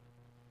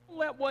 don't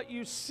let what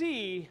you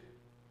see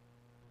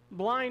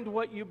blind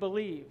what you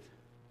believe.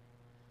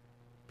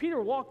 Peter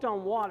walked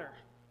on water.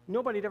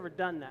 Nobody had ever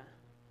done that.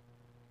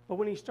 But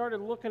when he started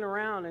looking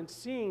around and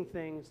seeing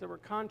things that were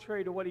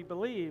contrary to what he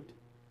believed,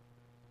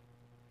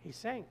 he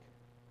sank.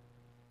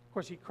 Of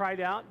course, he cried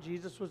out.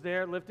 Jesus was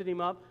there, lifted him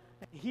up.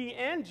 He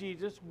and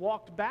Jesus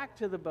walked back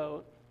to the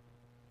boat,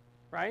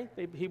 right?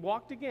 He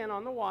walked again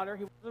on the water.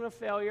 He wasn't a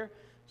failure.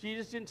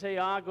 Jesus didn't say,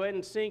 go ahead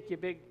and sink, you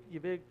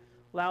big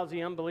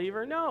lousy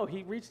unbeliever. No,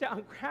 he reached out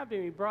and grabbed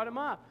him. He brought him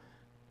up.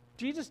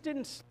 Jesus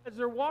didn't, as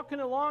they're walking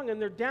along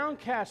and they're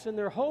downcast and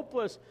they're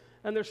hopeless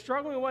and they're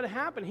struggling with what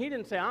happened, he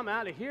didn't say, I'm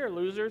out of here,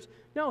 losers.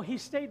 No, he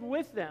stayed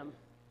with them.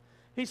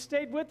 He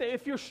stayed with them.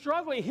 If you're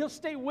struggling, he'll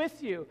stay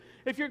with you.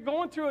 If you're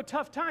going through a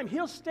tough time,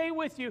 he'll stay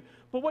with you.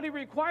 But what he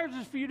requires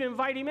is for you to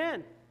invite him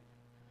in.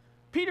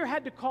 Peter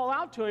had to call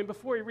out to him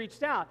before he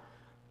reached out.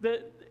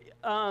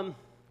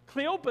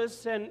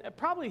 Cleopas, and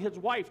probably his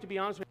wife, to be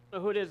honest with you, I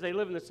don't know who it is, they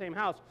live in the same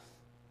house.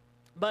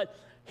 But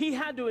he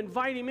had to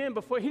invite him in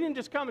before. He didn't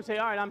just come and say,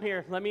 all right, I'm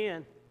here, let me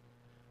in.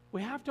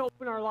 We have to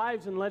open our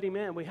lives and let him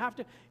in. We have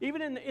to,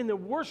 even in the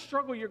worst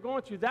struggle you're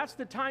going through, that's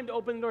the time to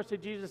open the door and say,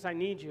 Jesus, I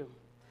need you.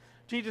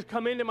 Jesus,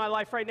 come into my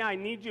life right now. I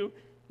need you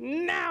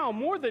now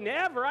more than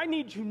ever. I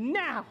need you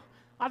now.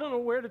 I don't know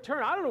where to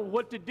turn. I don't know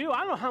what to do. I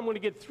don't know how I'm going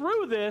to get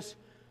through this.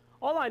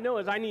 All I know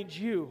is I need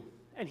you.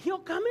 And he'll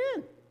come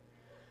in.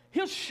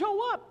 He'll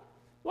show up.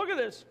 Look at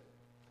this.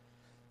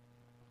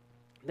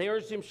 They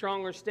urged him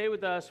stronger, stay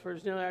with us.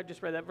 I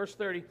just read that, verse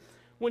 30.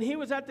 When he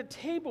was at the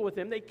table with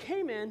them, they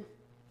came in.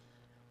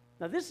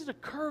 Now, this is a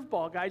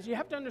curveball, guys. You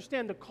have to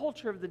understand the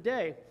culture of the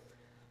day.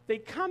 They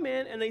come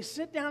in and they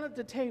sit down at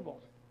the table.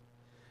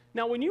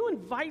 Now, when you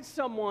invite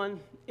someone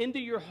into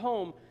your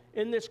home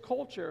in this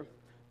culture,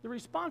 the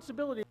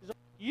responsibility is on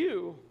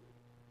you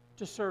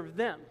to serve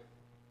them.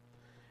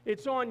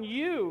 It's on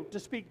you to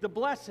speak the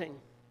blessing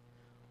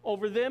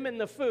over them and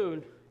the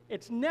food.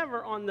 It's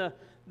never on the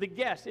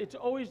guest. It's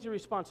always the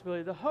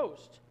responsibility of the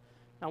host.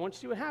 Now, I want you to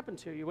see what happened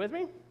to you. You with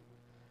me?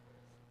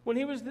 When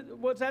he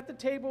was at the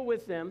table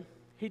with them,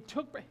 he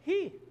took bread.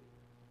 They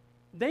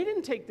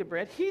didn't take the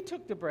bread. He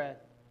took the bread.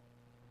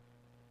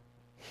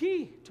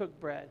 He took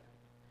bread.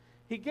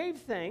 He gave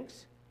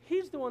thanks.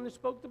 He's the one that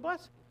spoke the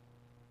blessing.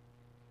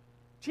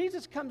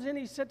 Jesus comes in,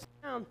 he sits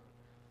down,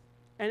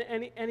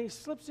 and he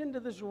slips into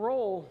this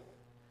role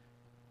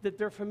that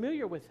they're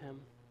familiar with him.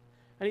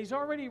 And he's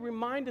already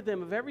reminded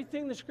them of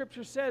everything the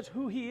Scripture says,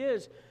 who he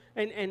is,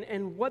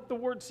 and what the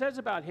Word says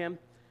about him.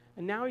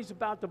 And now he's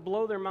about to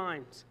blow their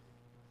minds.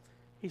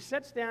 He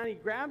sits down, he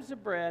grabs the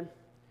bread,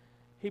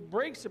 he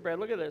breaks the bread.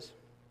 Look at this.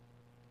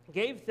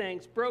 Gave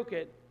thanks, broke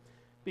it,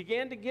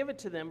 began to give it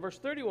to them. Verse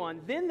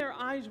 31, then their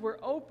eyes were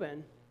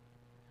open,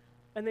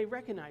 and they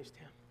recognized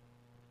him.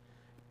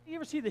 You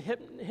ever see the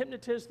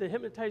hypnotists that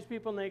hypnotize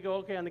people, and they go,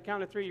 okay, on the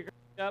count of three, you're going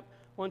to up.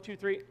 1, 2,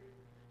 3. It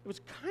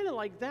was kind of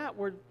like that,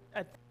 where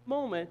at that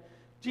moment,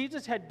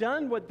 Jesus had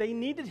done what they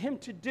needed him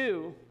to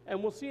do,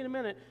 and we'll see in a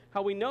minute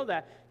how we know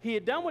that. He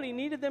had done what he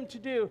needed them to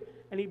do,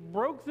 and he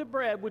broke the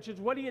bread, which is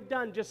what he had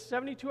done just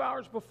 72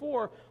 hours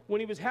before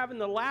when he was having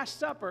the Last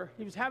Supper.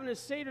 He was having his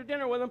Seder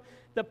dinner with them,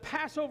 the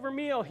Passover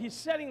meal. He's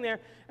sitting there,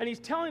 and he's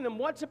telling them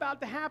what's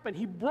about to happen.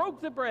 He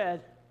broke the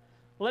bread,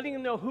 letting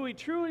them know who he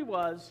truly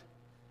was,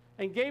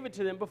 and gave it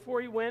to them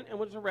before he went and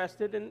was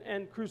arrested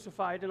and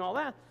crucified and all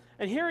that.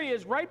 And here he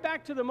is, right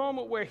back to the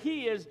moment where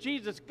he is,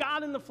 Jesus,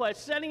 God in the flesh,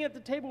 sitting at the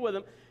table with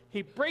them.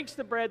 He breaks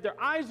the bread,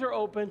 their eyes are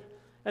open,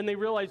 and they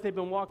realize they've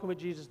been walking with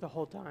Jesus the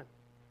whole time.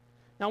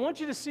 Now, I want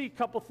you to see a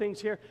couple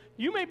things here.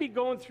 You may be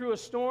going through a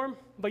storm,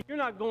 but you're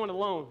not going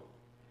alone.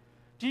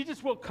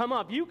 Jesus will come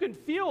up. You can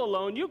feel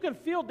alone. You can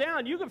feel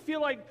down. You can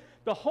feel like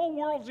the whole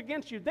world's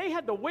against you. They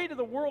had the weight of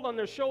the world on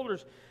their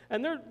shoulders,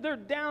 and they're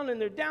down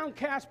and they're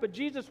downcast, but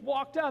Jesus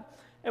walked up.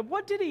 And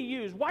what did he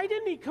use? Why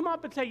didn't he come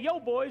up and say, yo,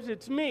 boys,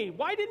 it's me?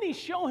 Why didn't he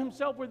show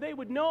himself where they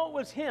would know it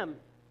was him?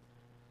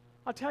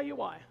 I'll tell you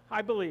why,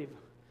 I believe.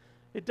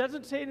 It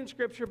doesn't say it in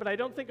Scripture, but I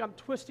don't think I'm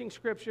twisting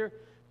Scripture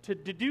to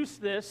deduce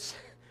this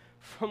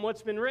from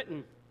what's been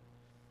written.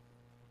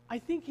 I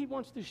think he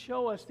wants to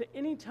show us that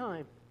any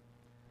time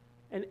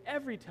and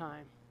every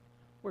time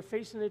we're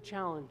facing a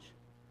challenge,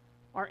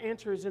 our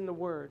answer is in the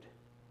Word.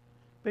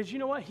 Because you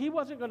know what? He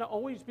wasn't going to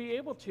always be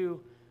able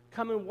to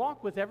come and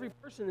walk with every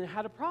person that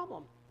had a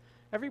problem.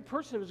 Every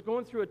person that was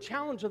going through a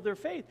challenge of their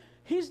faith.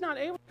 He's not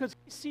able because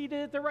he's seated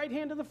at the right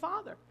hand of the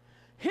Father.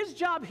 His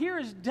job here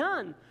is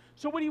done.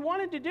 So what he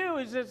wanted to do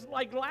is this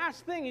like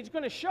last thing he's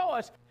going to show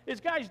us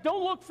is, guys,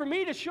 don't look for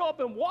me to show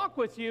up and walk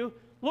with you.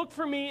 Look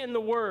for me in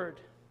the Word.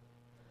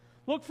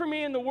 Look for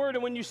me in the Word,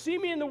 and when you see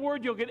me in the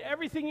Word, you'll get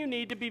everything you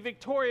need to be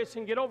victorious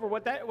and get over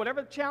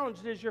whatever challenge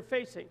it is you're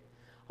facing.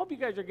 I hope you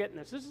guys are getting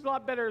this. This is a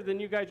lot better than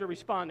you guys are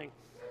responding.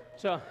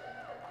 So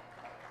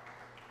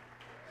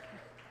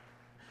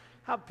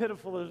How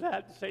pitiful is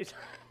that to say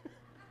something?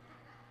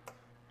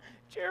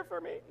 Cheer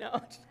for me.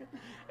 No,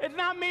 it's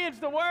not me, it's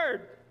the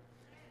word.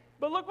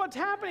 But look what's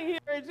happening here.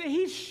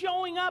 He's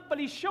showing up, but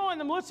he's showing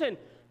them, listen,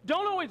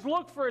 don't always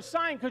look for a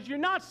sign because you're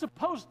not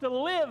supposed to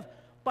live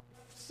by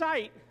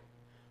sight.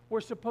 We're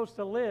supposed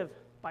to live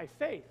by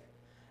faith.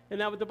 Isn't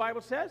that what the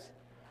Bible says?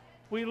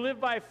 We live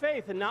by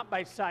faith and not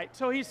by sight.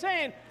 So he's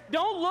saying,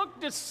 don't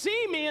look to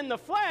see me in the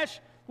flesh.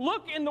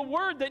 Look in the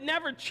word that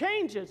never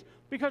changes.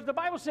 Because the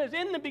Bible says,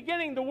 in the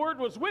beginning, the word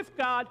was with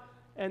God,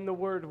 and the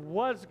word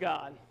was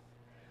God.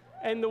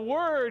 And the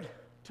word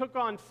took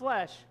on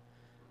flesh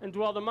and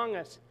dwelled among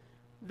us.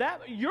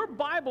 Your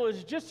Bible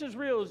is just as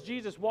real as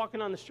Jesus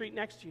walking on the street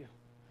next to you.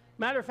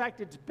 Matter of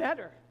fact, it's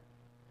better.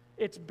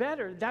 It's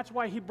better. That's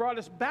why he brought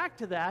us back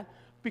to that,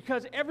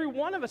 because every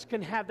one of us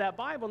can have that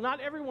Bible. Not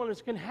every one of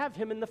us can have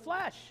him in the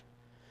flesh.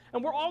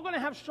 And we're all going to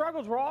have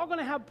struggles. We're all going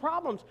to have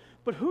problems.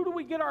 But who do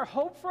we get our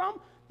hope from?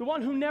 The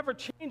one who never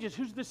changes,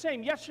 who's the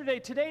same yesterday,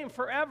 today, and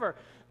forever.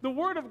 The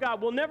Word of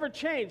God will never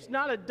change.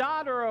 Not a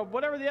dot or a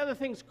whatever the other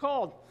thing's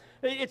called.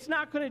 It's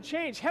not going to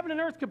change. Heaven and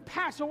earth could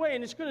pass away,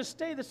 and it's going to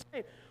stay the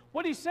same.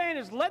 What he's saying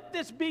is, let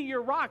this be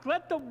your rock.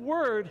 Let the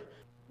Word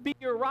be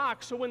your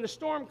rock, so when the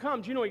storm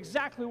comes, you know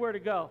exactly where to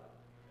go.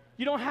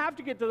 You don't have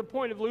to get to the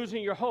point of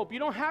losing your hope. You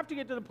don't have to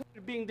get to the point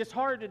of being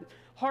disheartened,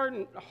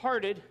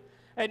 hardened,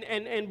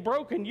 and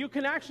broken. You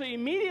can actually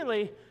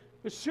immediately,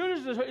 as soon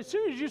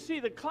as you see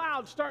the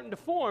clouds starting to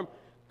form,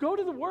 go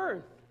to the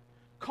Word.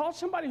 Call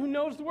somebody who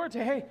knows the Word.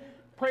 Say, hey,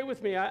 pray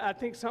with me. I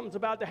think something's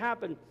about to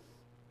happen.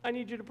 I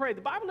need you to pray.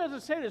 The Bible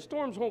doesn't say that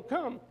storms won't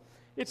come.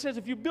 It says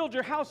if you build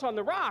your house on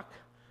the rock,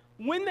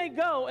 when they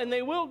go, and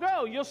they will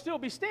go, you'll still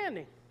be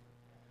standing.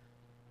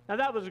 Now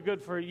that was a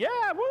good for, yeah,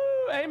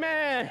 woo,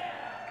 amen.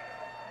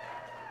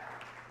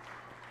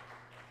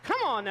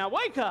 Come on now,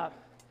 wake up.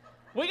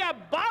 We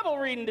got Bible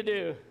reading to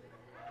do.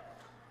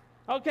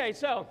 Okay,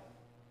 so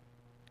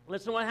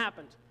listen to what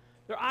happens.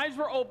 Their eyes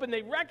were open.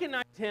 They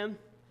recognized him.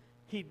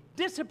 He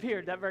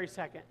disappeared that very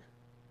second.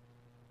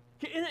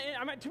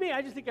 To me,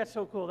 I just think that's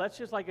so cool. That's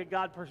just like a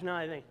God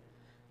personality thing.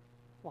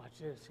 Watch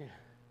this. Yeah.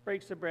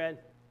 Breaks the bread.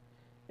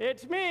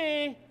 It's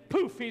me.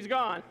 Poof, he's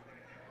gone.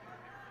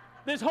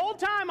 This whole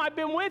time I've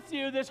been with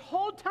you. This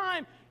whole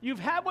time you've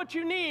had what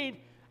you need,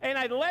 and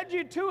I led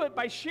you to it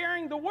by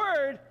sharing the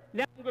word.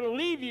 Now I'm going to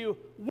leave you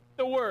with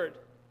the word.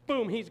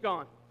 Boom, he's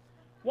gone.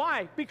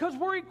 Why? Because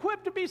we're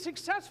equipped to be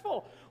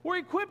successful. We're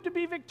equipped to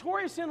be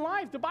victorious in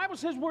life. The Bible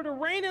says we're to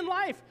reign in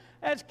life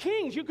as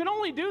kings. You can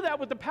only do that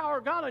with the power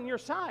of God on your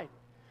side.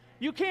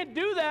 You can't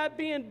do that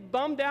being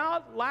bummed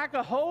out, lack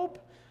of hope,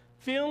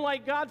 feeling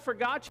like God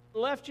forgot you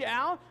and left you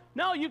out.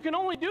 No, you can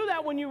only do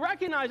that when you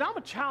recognize I'm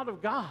a child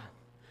of God.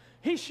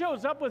 He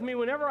shows up with me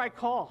whenever I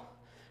call.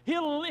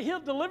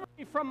 He'll deliver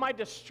me from my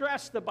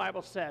distress, the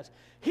Bible says.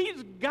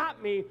 He's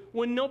got me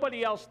when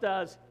nobody else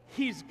does.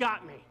 He's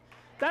got me.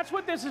 That's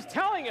what this is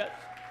telling us.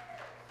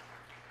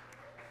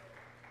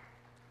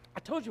 I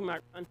told you,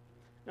 Mark.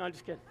 No, I'm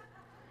just kidding.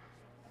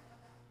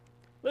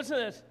 Listen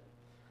to this.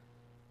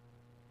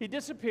 He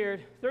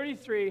disappeared,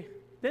 33.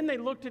 Then they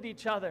looked at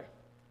each other.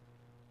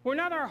 Were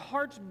not our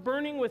hearts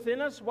burning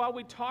within us while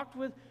he talked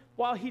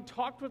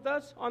with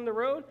us on the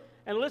road?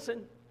 And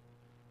listen,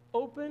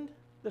 opened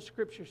the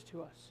scriptures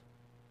to us.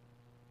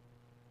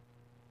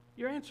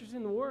 Your answer's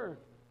in the Word.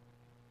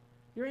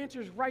 Your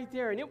answer's right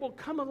there, and it will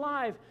come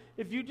alive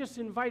if you just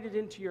invite it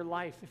into your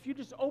life. If you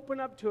just open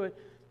up to it,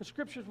 the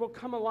scriptures will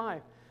come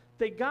alive.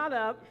 They got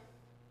up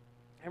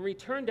and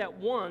returned at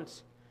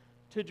once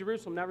to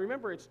Jerusalem. Now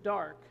remember, it's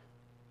dark,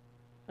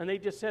 and they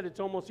just said it's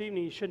almost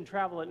evening, you shouldn't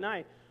travel at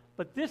night.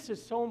 But this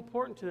is so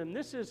important to them.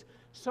 This is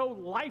so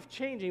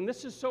life-changing.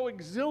 This is so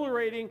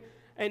exhilarating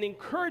and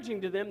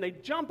encouraging to them. They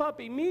jump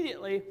up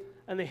immediately,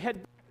 and they head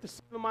back the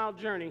 7-mile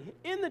journey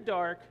in the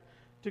dark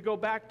to go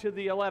back to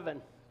the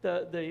 11,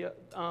 the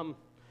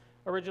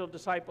original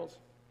disciples.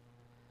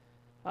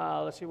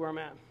 Let's see where I'm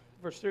at.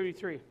 Verse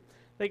 33.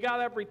 They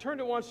got up, returned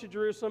at once to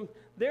Jerusalem.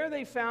 There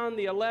they found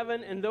the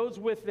 11 and those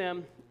with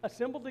them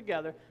assembled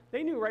together.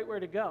 They knew right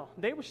where to go.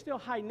 They were still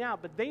hiding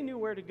out, but they knew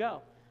where to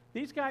go.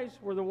 These guys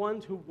were the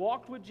ones who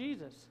walked with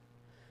Jesus.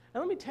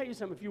 And let me tell you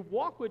something. If you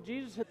walk with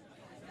Jesus,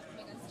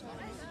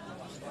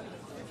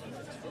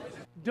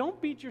 don't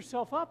beat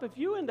yourself up if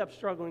you end up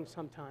struggling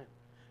sometime.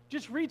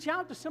 Just reach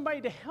out to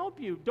somebody to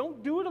help you.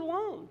 Don't do it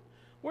alone.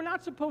 We're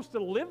not supposed to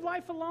live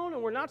life alone,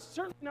 and we're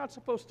certainly not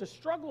supposed to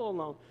struggle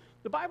alone.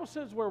 The Bible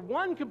says where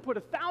one can put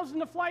 1,000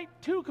 to flight,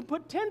 two can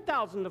put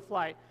 10,000 to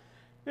flight.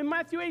 In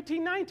Matthew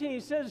 18:19, he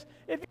says,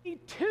 if any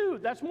two,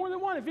 that's more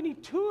than one, if any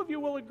two of you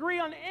will agree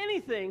on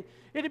anything,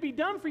 it'll be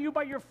done for you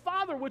by your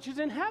Father which is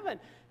in heaven.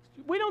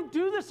 We don't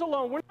do this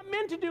alone. We're not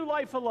meant to do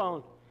life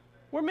alone.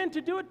 We're meant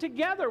to do it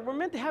together. We're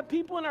meant to have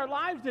people in our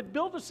lives that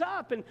build us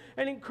up and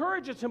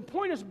encourage us and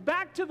point us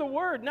back to the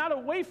Word, not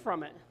away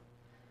from it.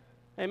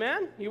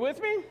 Amen? You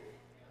with me?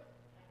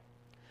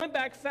 Went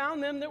back,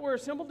 found them that were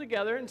assembled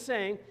together and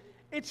saying,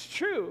 it's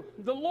true,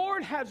 the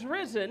Lord has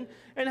risen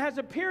and has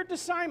appeared to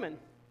Simon.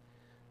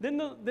 Then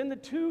the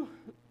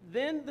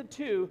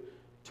two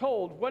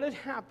told what had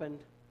happened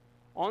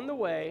on the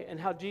way and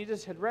how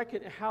Jesus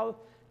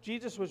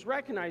was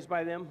recognized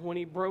by them when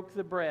he broke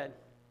the bread.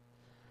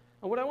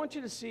 And what I want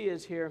you to see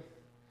is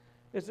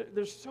that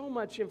there's so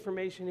much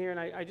information here, and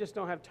I just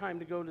don't have time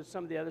to go to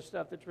some of the other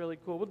stuff that's really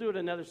cool. We'll do it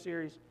in another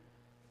series.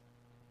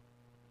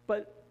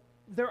 But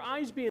their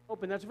eyes being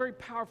open, that's a very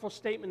powerful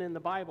statement in the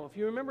Bible. If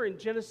you remember in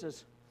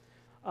Genesis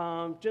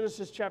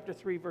chapter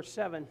 3, verse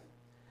 7,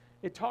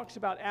 it talks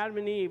about Adam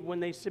and Eve when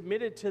they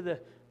submitted to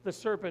the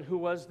serpent, who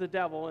was the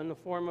devil in the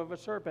form of a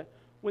serpent.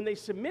 When they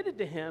submitted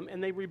to him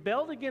and they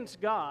rebelled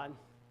against God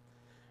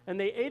and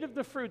they ate of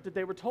the fruit that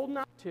they were told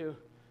not to,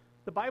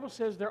 the Bible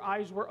says their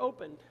eyes were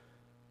opened.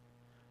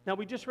 Now,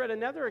 we just read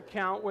another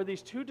account where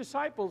these two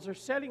disciples are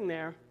sitting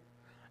there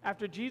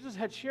after Jesus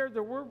had shared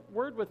the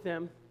word with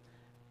them.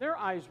 Their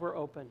eyes were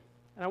open.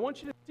 And I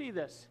want you to see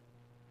this.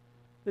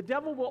 The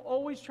devil will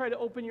always try to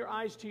open your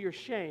eyes to your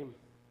shame,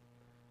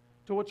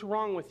 to what's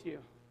wrong with you,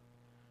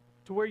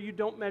 to where you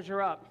don't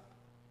measure up.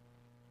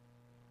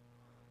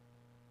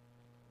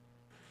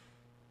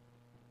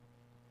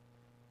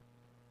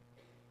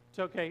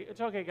 It's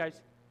okay,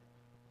 guys.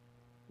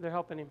 They're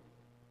helping him.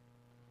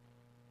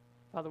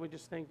 Father, we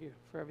just thank you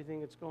for everything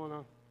that's going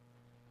on.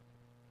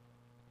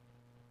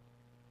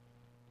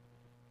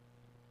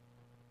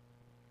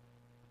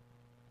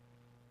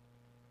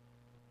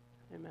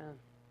 Amen.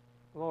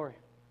 Glory.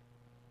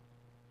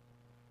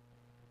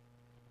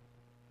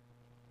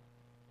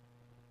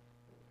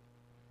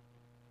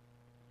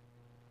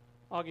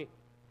 Augie,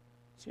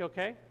 is he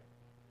okay?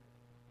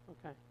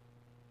 Okay.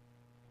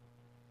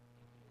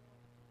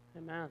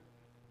 Amen.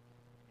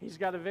 He's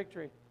got a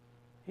victory.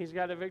 He's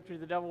got a victory.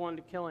 The devil wanted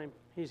to kill him.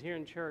 He's here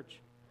in church.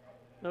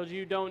 Those of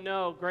you who don't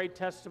know, great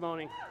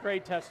testimony.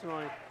 Great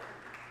testimony.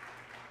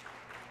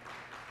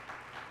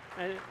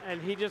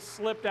 And he just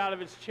slipped out of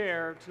his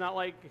chair. It's not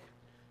like,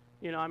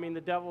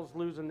 the devil's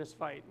losing this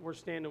fight. We're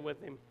standing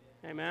with him.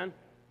 Amen?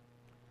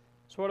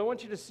 So what I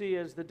want you to see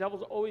is the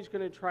devil's always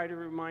going to try to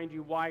remind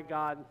you why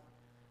God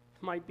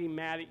might be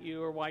mad at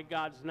you or why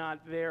God's not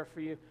there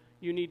for you.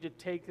 You need to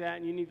take that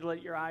and you need to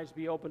let your eyes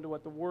be open to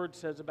what the Word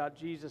says about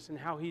Jesus and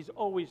how He's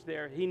always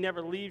there. He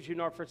never leaves you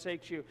nor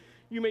forsakes you.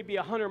 You may be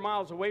 100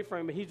 miles away from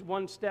Him, but He's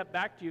one step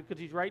back to you because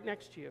He's right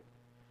next to you.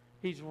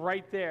 He's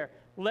right there.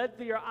 Let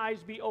your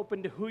eyes be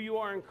open to who you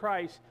are in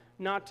Christ,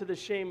 not to the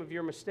shame of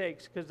your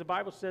mistakes, because the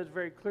Bible says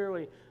very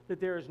clearly that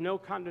there is no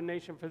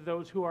condemnation for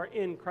those who are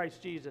in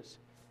Christ Jesus.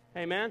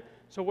 Amen?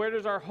 So where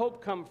does our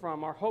hope come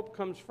from? Our hope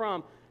comes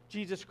from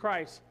Jesus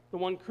Christ, the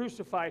one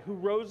crucified, who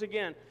rose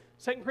again.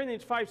 2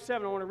 Corinthians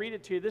 5:7, I want to read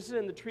it to you. This is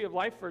in the Tree of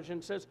Life version.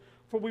 It says,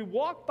 "For we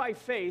walk by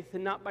faith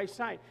and not by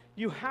sight."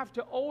 You have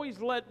to always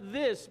let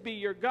this be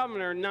your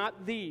governor,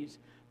 not these,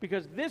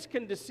 because this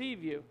can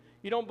deceive you.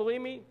 You don't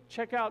believe me?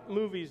 Check out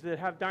movies that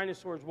have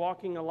dinosaurs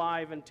walking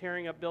alive and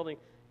tearing up buildings.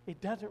 It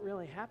doesn't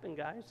really happen,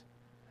 guys.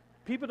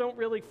 People don't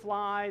really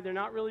fly. They're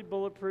not really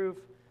bulletproof.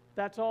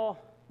 That's all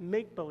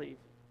make-believe.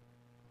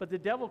 But the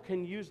devil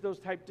can use those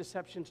type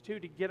deceptions too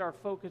to get our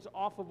focus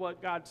off of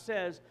what God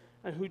says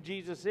and who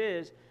Jesus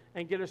is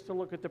and get us to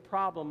look at the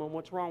problem and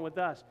what's wrong with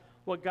us.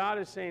 What God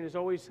is saying is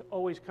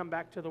always come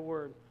back to the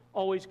Word.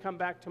 Always come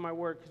back to my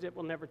Word, because it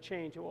will never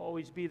change. It will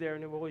always be there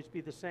and it will always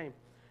be the same.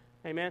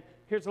 Amen.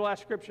 Here's the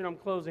last scripture, and I'm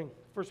closing.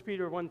 1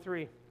 Peter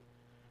 1:3.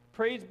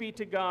 Praise be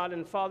to God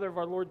and Father of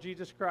our Lord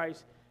Jesus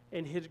Christ.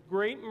 In His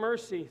great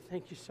mercy,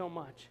 thank you so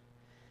much,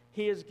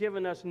 He has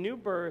given us new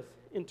birth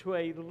into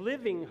a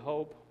living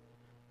hope,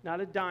 not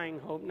a dying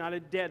hope, not a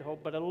dead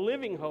hope, but a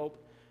living hope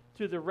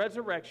through the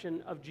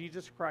resurrection of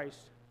Jesus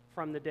Christ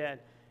from the dead.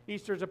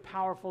 Easter is a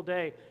powerful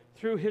day.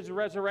 Through His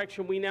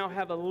resurrection, we now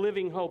have a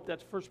living hope.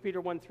 That's 1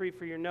 Peter 1:3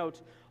 for your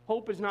notes.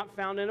 Hope is not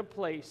found in a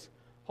place.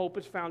 Hope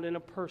is found in a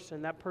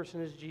person. That person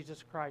is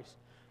Jesus Christ.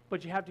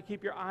 But you have to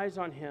keep your eyes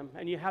on Him,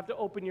 and you have to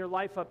open your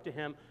life up to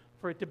Him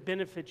for it to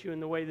benefit you in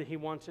the way that He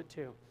wants it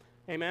to.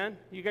 Amen?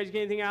 You guys get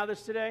anything out of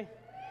this today?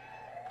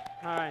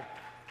 All right.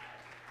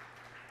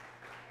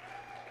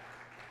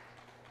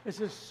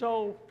 This is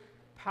so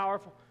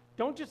powerful.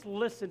 Don't just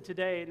listen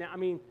today.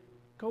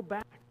 Go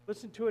back.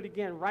 Listen to it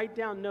again. Write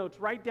down notes.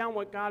 Write down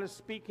what God is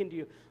speaking to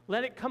you.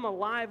 Let it come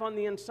alive on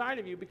the inside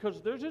of you,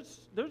 because there's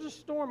a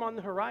storm on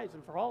the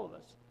horizon for all of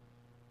us.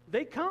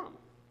 They come.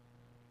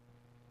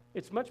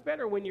 It's much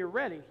better when you're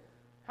ready.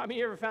 How many of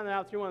you ever found that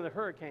out through one of the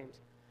hurricanes?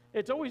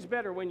 It's always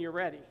better when you're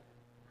ready.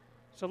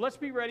 So let's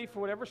be ready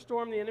for whatever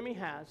storm the enemy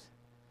has.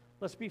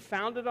 Let's be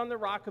founded on the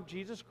rock of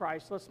Jesus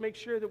Christ. Let's make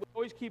sure that we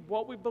always keep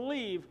what we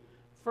believe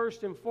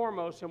first and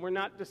foremost, and we're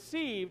not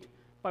deceived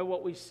by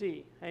what we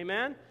see.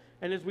 Amen?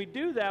 And as we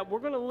do that, we're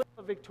going to live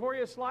a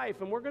victorious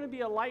life, and we're going to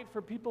be a light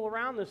for people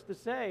around us to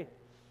say,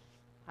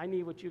 I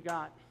need what you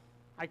got.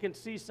 I can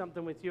see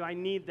something with you. I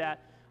need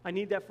that. I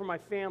need that for my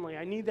family.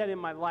 I need that in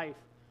my life.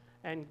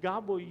 And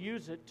God will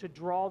use it to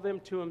draw them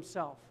to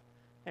Himself.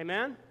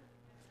 Amen?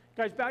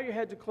 Guys, bow your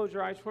heads and close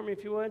your eyes for me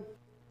if you would.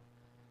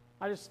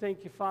 I just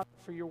thank you, Father,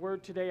 for your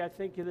word today. I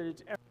thank you that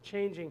it's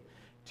ever-changing.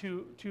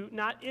 It's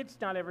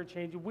not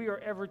ever-changing. We are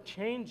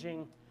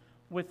ever-changing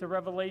with the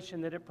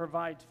revelation that it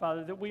provides,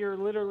 Father, that we are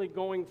literally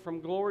going from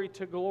glory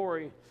to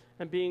glory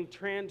and being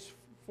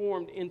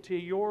transformed into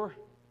your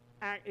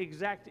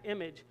exact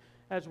image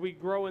as we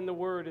grow in the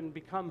Word and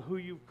become who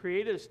you've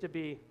created us to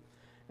be,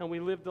 and we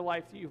live the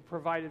life that you've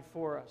provided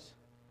for us.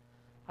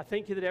 I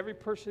thank you that every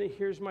person that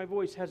hears my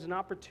voice has an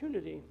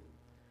opportunity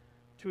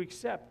to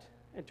accept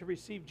and to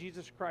receive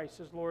Jesus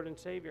Christ as Lord and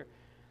Savior.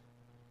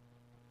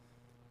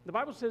 The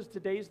Bible says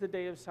today's the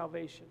day of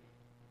salvation.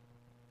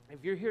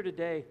 If you're here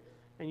today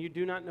and you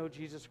do not know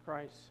Jesus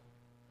Christ,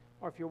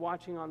 or if you're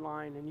watching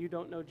online and you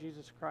don't know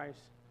Jesus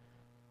Christ,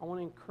 I want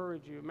to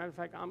encourage you. Matter of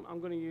fact, I'm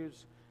going to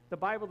use, the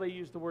Bible, they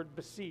use the word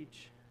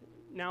beseech.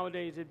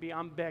 Nowadays, it'd be,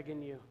 I'm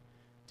begging you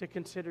to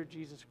consider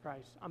Jesus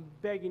Christ. I'm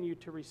begging you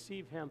to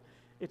receive him.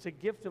 It's a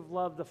gift of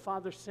love the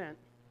Father sent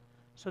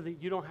so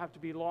that you don't have to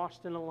be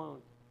lost and alone.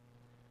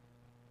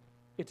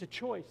 It's a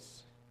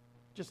choice.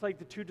 Just like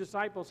the two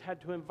disciples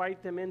had to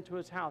invite them into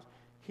his house.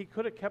 He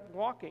could have kept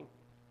walking,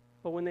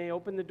 but when they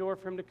opened the door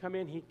for him to come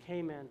in, he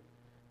came in,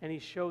 and he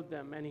showed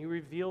them, and he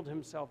revealed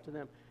himself to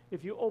them.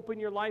 If you open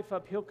your life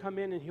up, he'll come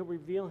in and he'll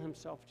reveal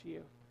himself to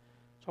you.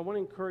 So I want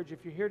to encourage you,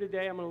 if you're here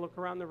today, I'm going to look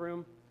around the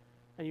room,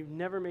 and you've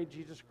never made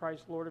Jesus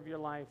Christ Lord of your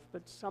life,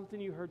 but something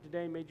you heard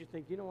today made you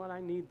think, you know what,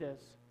 I need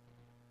this.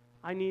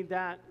 I need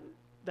that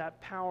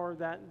power,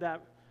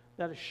 that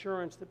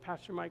assurance that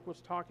Pastor Mike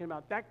was talking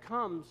about. That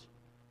comes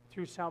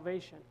through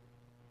salvation.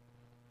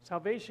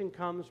 Salvation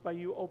comes by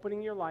you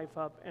opening your life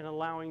up and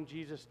allowing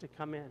Jesus to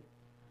come in.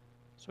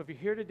 So if you're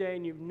here today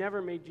and you've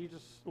never made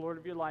Jesus Lord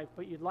of your life,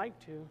 but you'd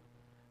like to,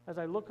 as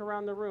I look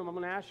around the room, I'm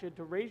going to ask you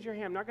to raise your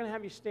hand. I'm not going to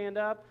have you stand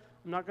up.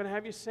 I'm not going to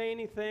have you say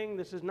anything.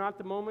 This is not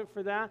the moment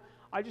for that.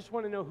 I just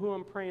want to know who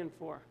I'm praying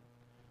for.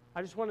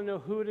 I just want to know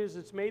who it is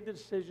that's made the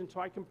decision so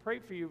I can pray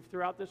for you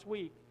throughout this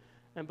week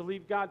and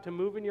believe God to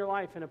move in your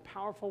life in a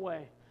powerful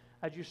way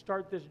as you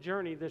start this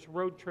journey, this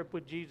road trip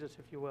with Jesus,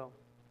 if you will.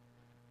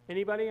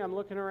 Anybody? I'm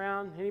looking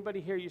around. Anybody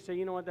here, you say,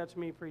 you know what, that's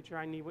me, preacher.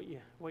 I need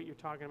what you're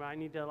talking about. I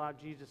need to allow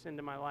Jesus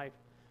into my life.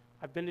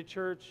 I've been to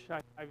church.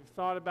 I've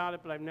thought about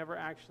it, but I've never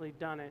actually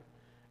done it,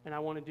 and I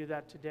want to do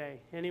that today.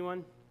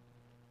 Anyone?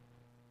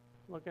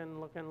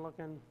 Looking.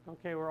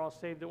 Okay, we're all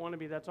saved that want to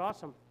be. That's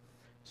awesome.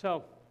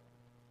 So,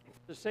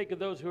 for the sake of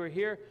those who are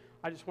here,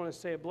 I just want to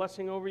say a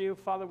blessing over you.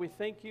 Father, we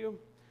thank you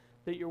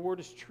that your word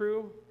is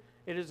true.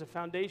 It is a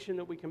foundation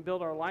that we can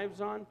build our lives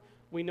on.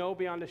 We know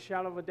beyond a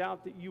shadow of a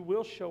doubt that you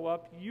will show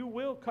up. You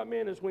will come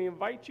in as we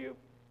invite you,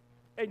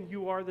 and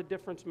you are the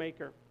difference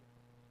maker.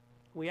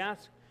 We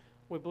ask,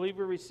 we believe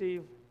we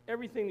receive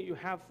everything that you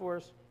have for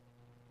us.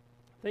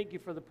 Thank you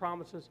for the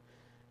promises,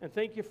 and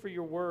thank you for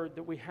your word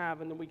that we have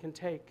and that we can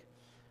take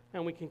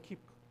and we can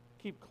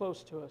keep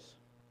close to us.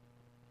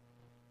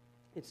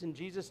 It's in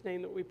Jesus'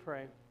 name that we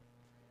pray.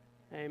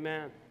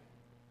 Amen.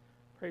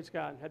 Praise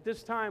God. At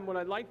this time, what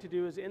I'd like to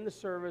do is end the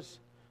service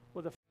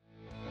with a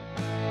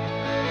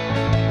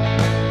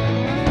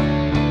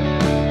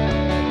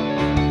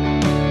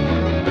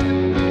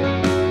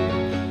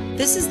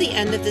This is the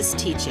end of this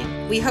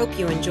teaching. We hope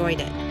you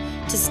enjoyed it.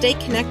 To stay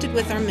connected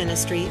with our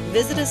ministry,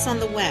 visit us on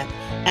the web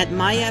at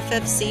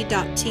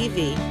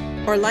myffc.tv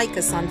or like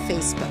us on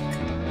Facebook.